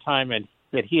entire time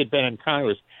that he had been in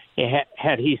Congress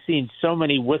had he seen so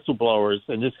many whistleblowers,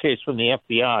 in this case from the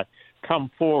FBI, come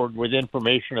forward with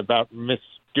information about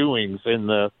misdoings in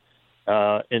the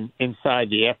inside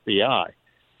the FBI.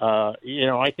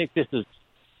 I think this is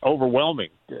overwhelming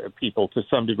people to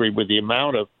some degree with the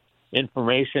amount of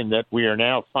information that we are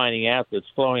now finding out that's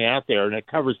flowing out there, and it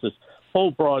covers this whole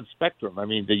broad spectrum. I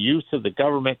mean, the use of the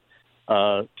government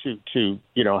to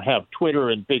have Twitter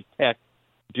and big tech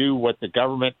do what the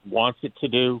government wants it to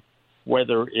do,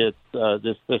 whether it's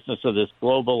this business of this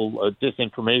global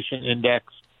disinformation index,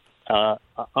 on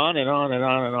and on and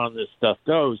on and on this stuff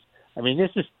goes. I mean,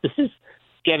 this is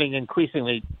getting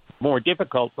increasingly more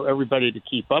difficult for everybody to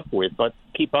keep up with, but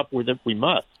keep up with it we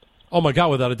must. Oh my God,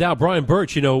 without a doubt. Brian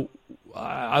Birch,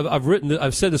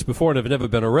 I've said this before and I've never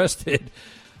been arrested.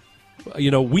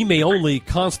 We may only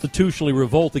constitutionally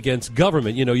revolt against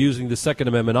government, using the Second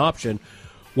Amendment option,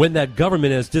 when that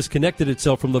government has disconnected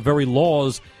itself from the very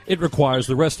laws it requires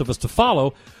the rest of us to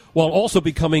follow, while also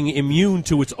becoming immune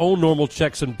to its own normal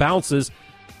checks and balances,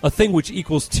 a thing which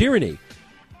equals tyranny.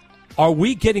 Are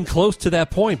we getting close to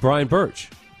that point, Brian Birch?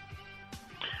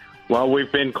 Well,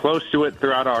 we've been close to it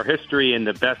throughout our history, and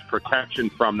the best protection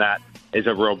from that is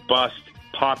a robust,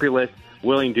 populist,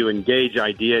 willing to engage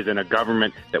ideas in a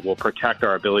government that will protect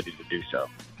our ability to do so.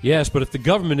 Yes, but if the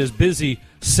government is busy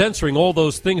censoring all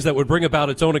those things that would bring about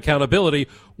its own accountability,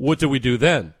 what do we do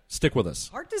then? Stick with us.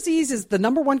 Heart disease is the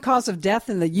number one cause of death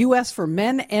in the U.S. for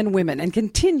men and women and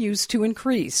continues to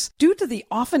increase. Due to the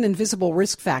often invisible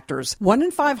risk factors, 1 in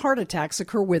 5 heart attacks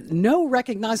occur with no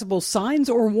recognizable signs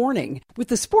or warning. With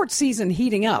the sports season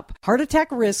heating up, heart attack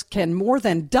risk can more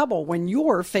than double when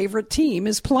your favorite team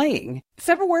is playing.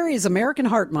 February is American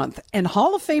Heart Month, and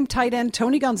Hall of Fame tight end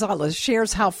Tony Gonzalez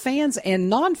shares how fans and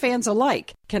non-fans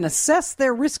alike can assess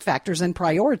their risk factors and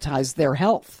prioritize their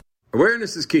health.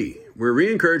 Awareness is key. We're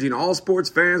re-encouraging all sports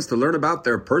fans to learn about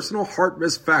their personal heart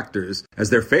risk factors as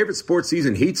their favorite sports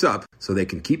season heats up so they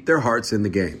can keep their hearts in the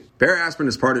game. Bayer Aspirin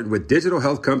has partnered with digital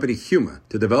health company Huma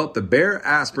to develop the Bayer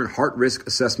Aspirin Heart Risk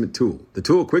Assessment Tool. The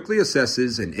tool quickly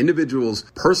assesses an individual's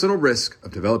personal risk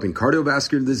of developing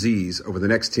cardiovascular disease over the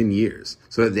next 10 years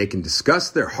so that they can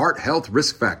discuss their heart health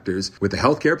risk factors with a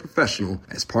healthcare professional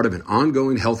as part of an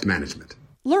ongoing health management.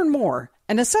 Learn more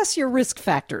and assess your risk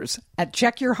factors at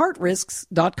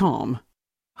checkyourheartrisks.com.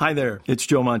 Hi there, it's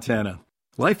Joe Montana.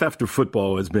 Life after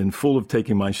football has been full of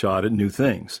taking my shot at new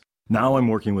things. Now I'm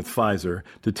working with Pfizer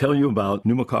to tell you about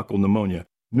pneumococcal pneumonia.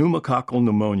 Pneumococcal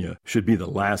pneumonia should be the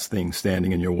last thing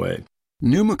standing in your way.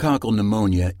 Pneumococcal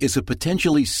pneumonia is a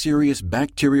potentially serious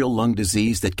bacterial lung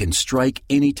disease that can strike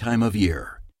any time of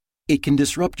year. It can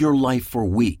disrupt your life for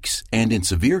weeks, and in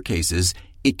severe cases,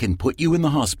 it can put you in the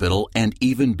hospital and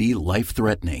even be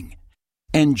life-threatening.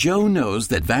 And Joe knows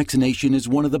that vaccination is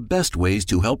one of the best ways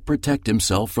to help protect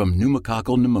himself from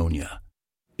pneumococcal pneumonia.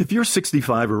 If you're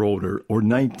 65 or older or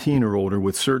 19 or older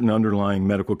with certain underlying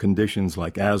medical conditions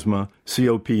like asthma,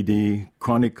 COPD,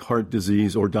 chronic heart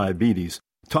disease, or diabetes,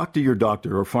 talk to your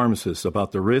doctor or pharmacist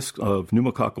about the risk of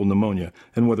pneumococcal pneumonia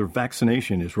and whether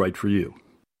vaccination is right for you.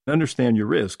 Understand your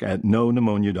risk at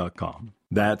knowpneumonia.com.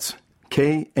 That's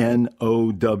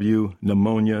KNOW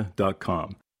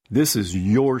pneumonia.com. This is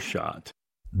your shot.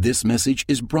 This message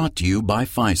is brought to you by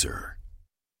Pfizer.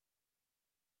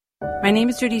 My name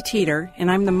is Judy Teeter,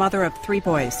 and I'm the mother of 3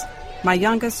 boys. My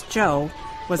youngest, Joe,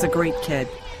 was a great kid.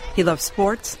 He loved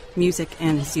sports, music,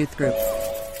 and his youth group.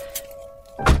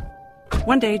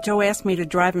 One day, Joe asked me to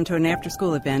drive him to an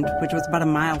after-school event, which was about a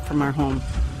mile from our home.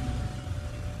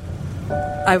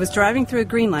 I was driving through a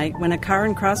green light when a car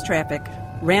in cross traffic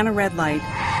ran a red light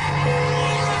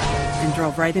and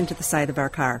drove right into the side of our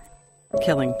car,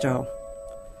 killing Joe.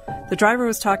 The driver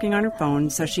was talking on her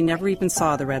phone, so she never even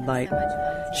saw the red light.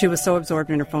 She was so absorbed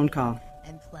in her phone call.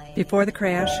 Before the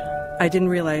crash, I didn't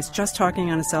realize just talking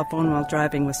on a cell phone while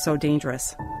driving was so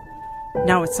dangerous.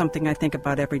 Now it's something I think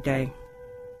about every day.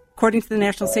 According to the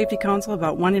National Safety Council,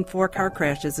 about 1 in 4 car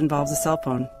crashes involves a cell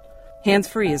phone.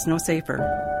 Hands-free is no safer.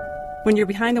 When you're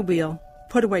behind the wheel,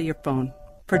 put away your phone.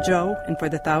 For Joe and for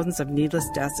the thousands of needless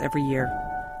deaths every year.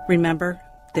 Remember,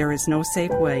 there is no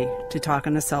safe way to talk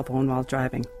on a cell phone while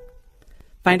driving.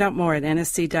 Find out more at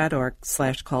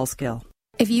nsc.org/callskill.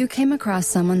 If you came across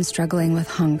someone struggling with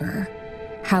hunger,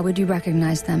 how would you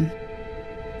recognize them?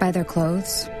 By their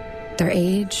clothes? Their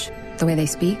age? The way they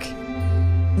speak?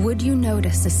 Would you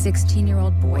notice a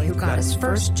 16-year-old boy who got his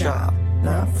first job?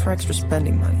 Not for extra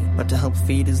spending money, but to help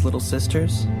feed his little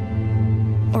sisters?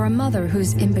 Or a mother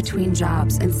who's in between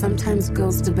jobs and sometimes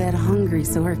goes to bed hungry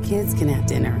so her kids can have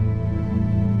dinner?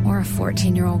 Or a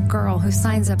 14-year-old girl who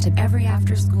signs up to every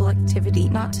after-school activity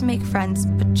not to make friends,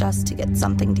 but just to get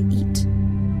something to eat?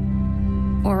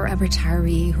 Or a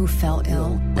retiree who fell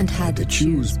ill and had to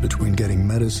choose between getting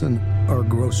medicine or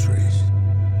groceries?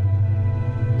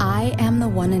 I am the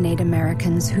 1 in 8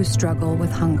 Americans who struggle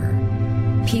with hunger.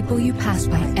 People you pass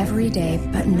by every day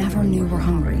but never knew were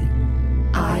hungry.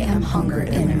 I am hunger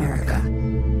in America.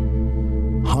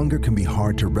 Hunger can be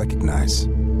hard to recognize.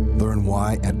 Learn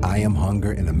why at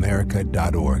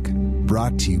IamHungerInAmerica.org.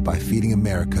 Brought to you by Feeding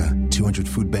America, 200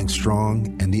 Food Banks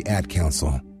Strong, and the Ad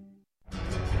Council.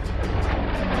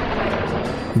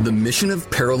 The mission of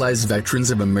Paralyzed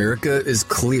Veterans of America is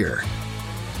clear.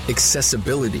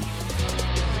 Accessibility.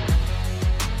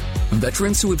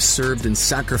 Veterans who have served and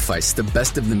sacrificed the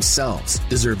best of themselves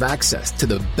deserve access to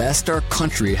the best our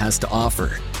country has to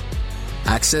offer.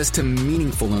 Access to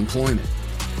meaningful employment.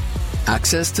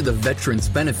 Access to the veterans'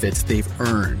 benefits they've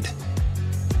earned.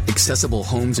 Accessible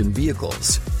homes and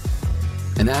vehicles.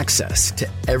 And access to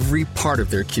every part of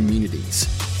their communities.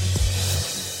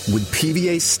 With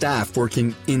PVA staff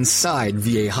working inside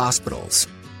VA hospitals,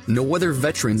 no other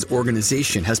veterans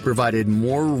organization has provided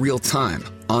more real-time,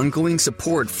 ongoing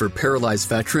support for paralyzed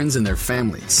veterans and their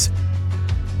families.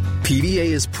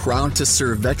 PVA is proud to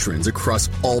serve veterans across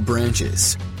all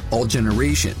branches, all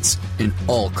generations, in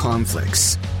all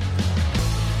conflicts.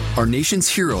 Our nation's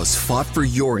heroes fought for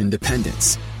your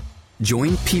independence.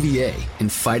 Join PVA in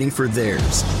fighting for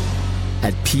theirs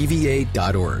at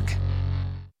PVA.org.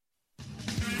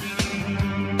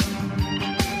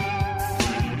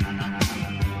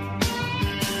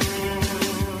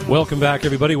 Welcome back,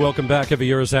 everybody. Welcome back. Every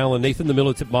year is Alan Nathan, the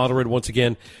militant moderator. Once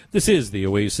again, this is the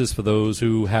Oasis for those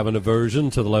who have an aversion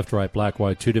to the left, right, black,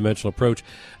 white, two-dimensional approach.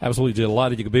 Absolutely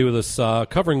delighted you could be with us,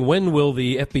 covering when will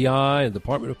the FBI and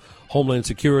Department of Homeland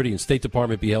Security and State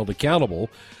Department be held accountable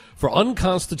for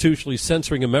unconstitutionally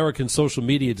censoring American social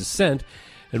media dissent,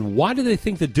 and why do they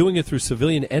think that doing it through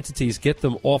civilian entities get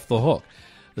them off the hook?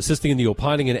 Assisting in the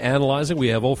opining and analyzing, we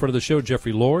have old friend of the show,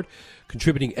 Jeffrey Lord,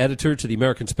 contributing editor to the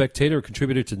American Spectator,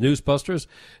 contributor to Newsbusters,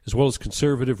 as well as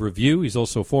Conservative Review. He's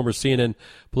also a former CNN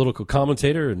political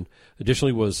commentator and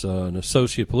additionally was an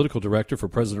associate political director for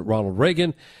President Ronald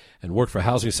Reagan and worked for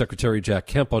Housing Secretary Jack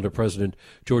Kemp under President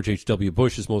George H.W.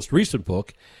 Bush. His most recent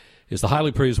book is the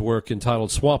highly praised work entitled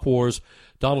Swamp Wars,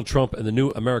 Donald Trump and the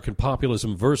New American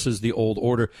Populism versus the Old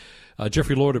Order.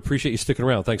 Jeffrey Lord, appreciate you sticking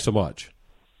around. Thanks so much.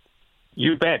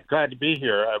 You bet. Glad to be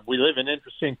here. We live in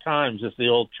interesting times, as the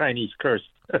old Chinese curse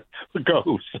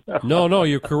goes. No,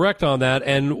 you're correct on that.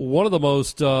 And one of the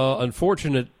most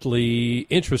unfortunately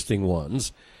interesting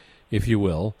ones, if you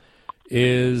will,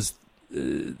 is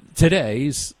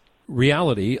today's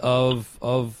reality of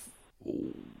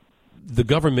the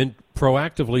government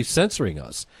proactively censoring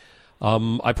us.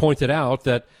 I pointed out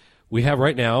that we have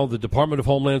right now the Department of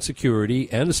Homeland Security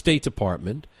and the State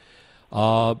Department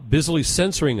busily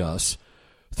censoring us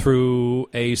through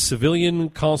a civilian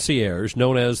concierge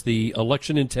known as the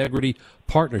Election Integrity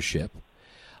Partnership.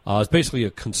 It's basically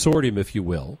a consortium, if you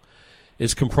will.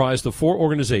 It's comprised of 4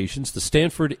 organizations: the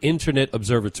Stanford Internet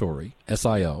Observatory,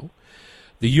 SIO,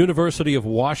 the University of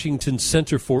Washington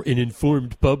Center for an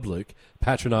Informed Public,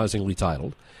 patronizingly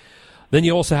titled. Then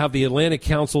you also have the Atlantic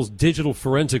Council's Digital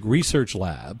Forensic Research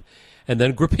Lab, and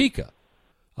then Graphica,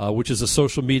 which is a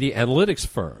social media analytics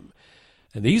firm.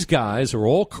 And these guys are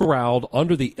all corralled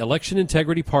under the Election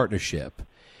Integrity Partnership.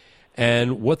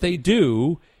 And what they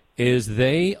do is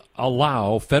they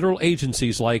allow federal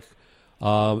agencies like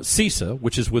CISA,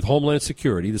 which is with Homeland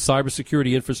Security, the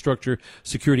Cybersecurity Infrastructure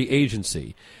Security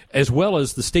Agency, as well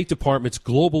as the State Department's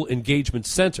Global Engagement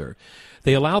Center,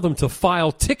 they allow them to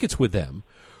file tickets with them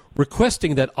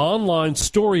requesting that online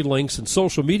story links and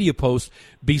social media posts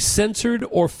be censored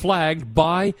or flagged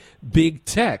by big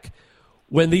tech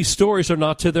when these stories are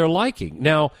not to their liking.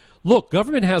 Now, look,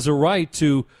 government has a right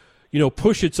to,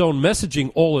 push its own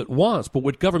messaging all it wants, but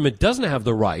what government doesn't have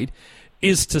the right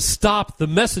is to stop the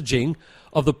messaging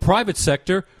of the private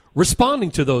sector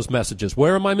responding to those messages.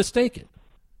 Where am I mistaken?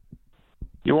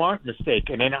 You aren't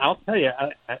mistaken, and I'll tell you,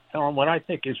 Alan, what I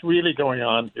think is really going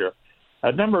on here.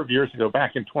 A number of years ago,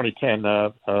 back in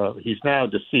 2010, he's now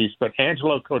deceased, but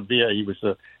Angelo Codevilla, he was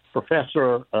a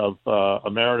professor of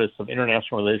emeritus of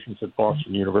international relations at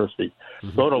Boston University,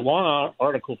 wrote a long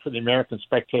article for the American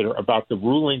Spectator about the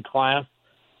ruling class,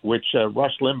 which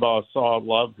Rush Limbaugh saw,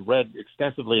 loved, read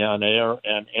extensively on air,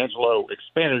 and Angelo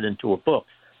expanded into a book,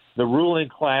 The Ruling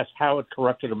Class, How It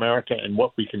Corrupted America and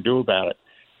What We Can Do About It,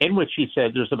 in which he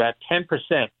said there's about 10%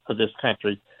 of this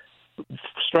country,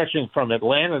 stretching from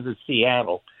Atlanta to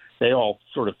Seattle. They all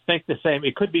sort of think the same.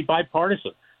 It could be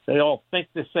bipartisan. They all think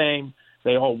the same.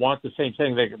 They all want the same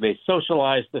thing. They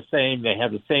socialize the same. They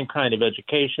have the same kind of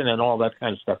education and all that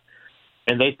kind of stuff.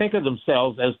 And they think of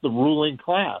themselves as the ruling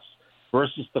class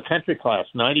versus the country class,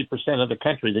 90% of the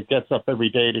country that gets up every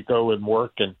day to go and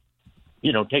work and,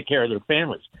 take care of their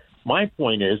families. My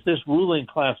point is this ruling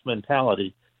class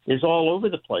mentality is all over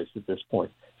the place at this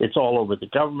point. It's all over the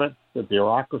government, the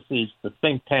bureaucracies, the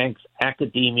think tanks,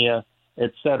 academia,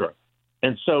 et cetera.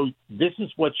 And so this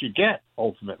is what you get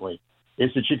ultimately,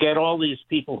 is that you get all these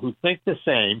people who think the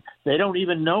same. They don't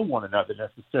even know one another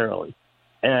necessarily.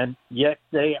 And yet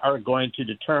they are going to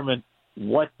determine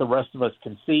what the rest of us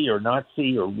can see or not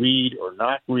see or read or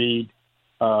not read.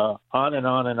 On and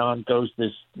on goes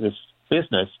this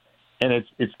business. And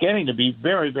it's getting to be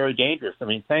very, very dangerous. I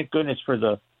mean, thank goodness for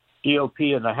the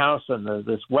GOP in the House and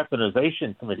this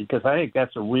weaponization committee, because I think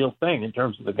that's a real thing in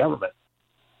terms of the government.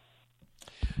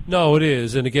 No, it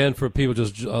is. And again, for people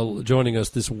just joining us,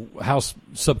 this House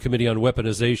subcommittee on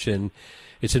weaponization,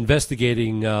 it's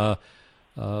investigating, the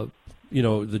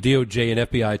DOJ and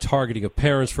FBI targeting of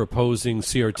parents for opposing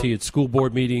CRT at school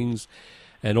board meetings.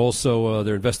 And also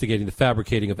they're investigating the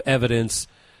fabricating of evidence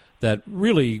that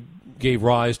really gave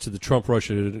rise to the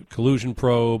Trump-Russia collusion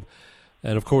probe.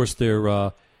 And, of course,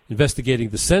 they're investigating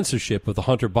the censorship of the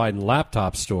Hunter Biden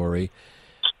laptop story.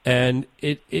 And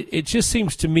it just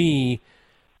seems to me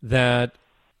that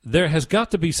there has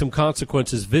got to be some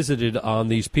consequences visited on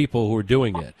these people who are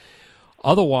doing it.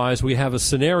 Otherwise, we have a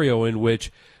scenario in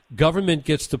which government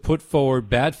gets to put forward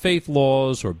bad faith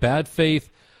laws or bad faith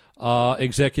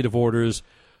executive orders,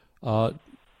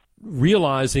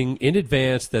 realizing in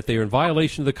advance that they are in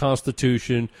violation of the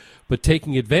Constitution, but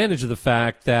taking advantage of the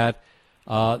fact that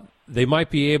they might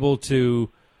be able to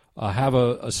have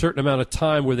a certain amount of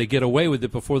time where they get away with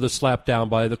it before they're slapped down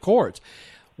by the courts,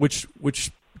 which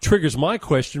triggers my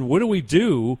question: what do we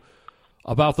do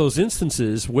about those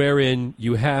instances wherein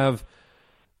you have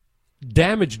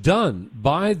damage done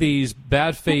by these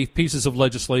bad faith pieces of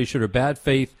legislation or bad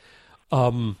faith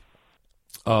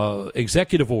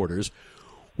executive orders,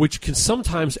 which can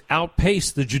sometimes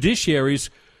outpace the judiciary's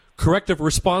corrective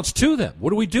response to them? What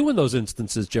do we do in those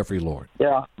instances, Jeffrey Lord?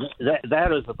 Yeah,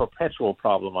 that is a perpetual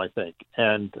problem, I think.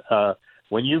 And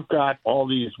when you've got all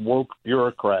these woke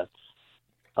bureaucrats,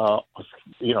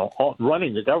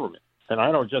 running the government, and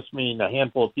I don't just mean a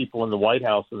handful of people in the White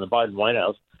House, in the Biden White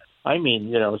House. I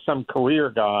mean, some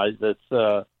career guy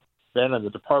that's been in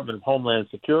the Department of Homeland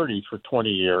Security for 20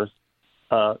 years.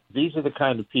 These are the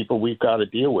kind of people we've got to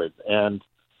deal with, and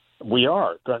we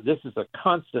are. This is a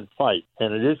constant fight,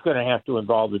 and it is going to have to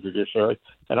involve the judiciary.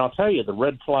 And I'll tell you, the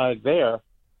red flag there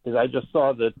is I just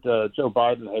saw that Joe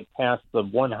Biden had passed the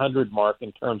 100 mark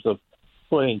in terms of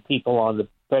putting people on the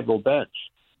federal bench.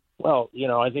 Well,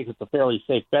 I think it's a fairly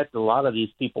safe bet that a lot of these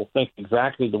people think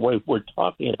exactly the way we're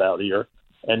talking about here,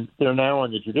 and they're now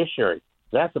in the judiciary.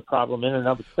 That's a problem in and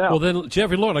of itself. Well, then,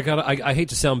 Jeffrey Lord, I hate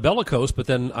to sound bellicose, but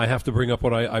then I have to bring up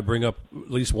what I bring up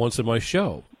at least once in my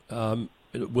show, at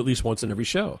least once in every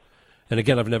show. And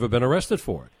again, I've never been arrested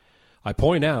for it. I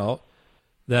point out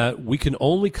that we can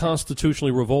only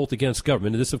constitutionally revolt against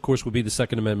government, and this, of course, would be the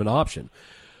Second Amendment option.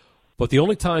 But the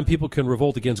only time people can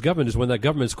revolt against government is when that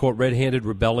government is caught red-handed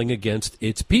rebelling against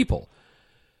its people.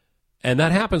 And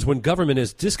that happens when government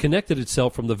has disconnected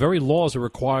itself from the very laws it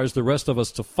requires the rest of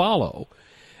us to follow,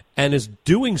 and is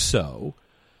doing so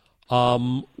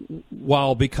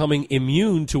while becoming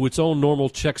immune to its own normal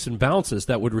checks and balances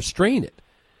that would restrain it.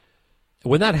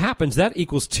 When that happens, that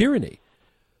equals tyranny.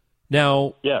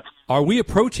 Now, yes. Are we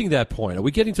approaching that point? Are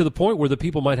we getting to the point where the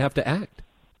people might have to act?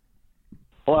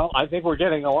 Well, I think we're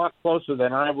getting a lot closer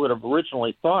than I would have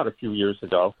originally thought a few years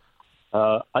ago.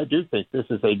 I do think this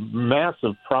is a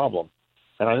massive problem,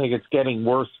 and I think it's getting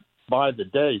worse by the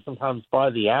day, sometimes by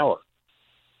the hour.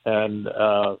 And,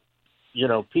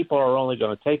 people are only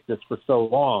going to take this for so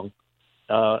long,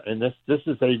 and this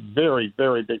is a very,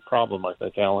 very big problem, I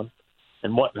think, Alan.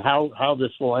 And how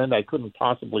this will end, I couldn't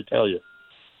possibly tell you.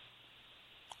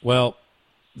 Well,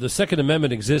 the Second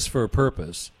Amendment exists for a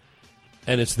purpose,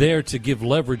 and it's there to give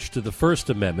leverage to the First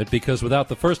Amendment, because without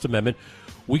the First Amendment,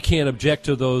 we can't object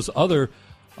to those other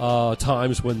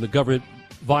times when the government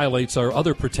violates our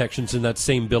other protections in that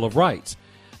same Bill of Rights.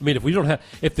 I mean,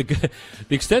 if the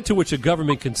extent to which a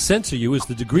government can censor you is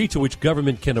the degree to which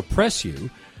government can oppress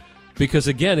you, because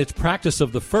again, its practice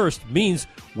of the first means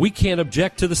we can't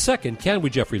object to the second, can we,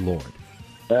 Jeffrey Lord?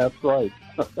 That's right.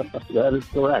 That is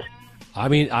correct. I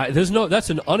mean, that's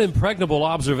an unimpregnable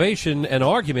observation and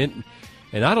argument,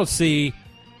 and I don't see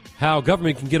how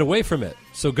government can get away from it.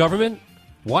 So government,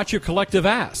 watch your collective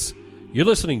ass. You're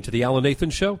listening to The Alan Nathan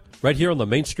Show right here on the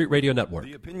Main Street Radio Network.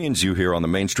 The opinions you hear on the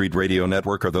Main Street Radio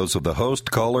Network are those of the host,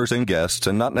 callers, and guests,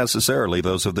 and not necessarily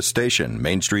those of the station,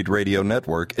 Main Street Radio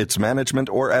Network, its management,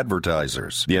 or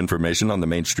advertisers. The information on the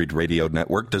Main Street Radio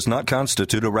Network does not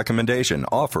constitute a recommendation,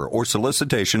 offer, or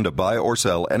solicitation to buy or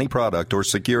sell any product or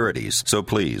securities. So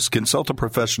please, consult a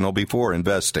professional before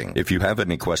investing. If you have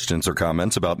any questions or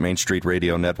comments about Main Street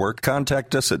Radio Network,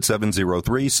 contact us at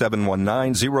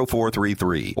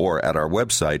 703-719-0433 or at our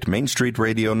website,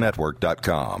 mainstreetradionetwork.com.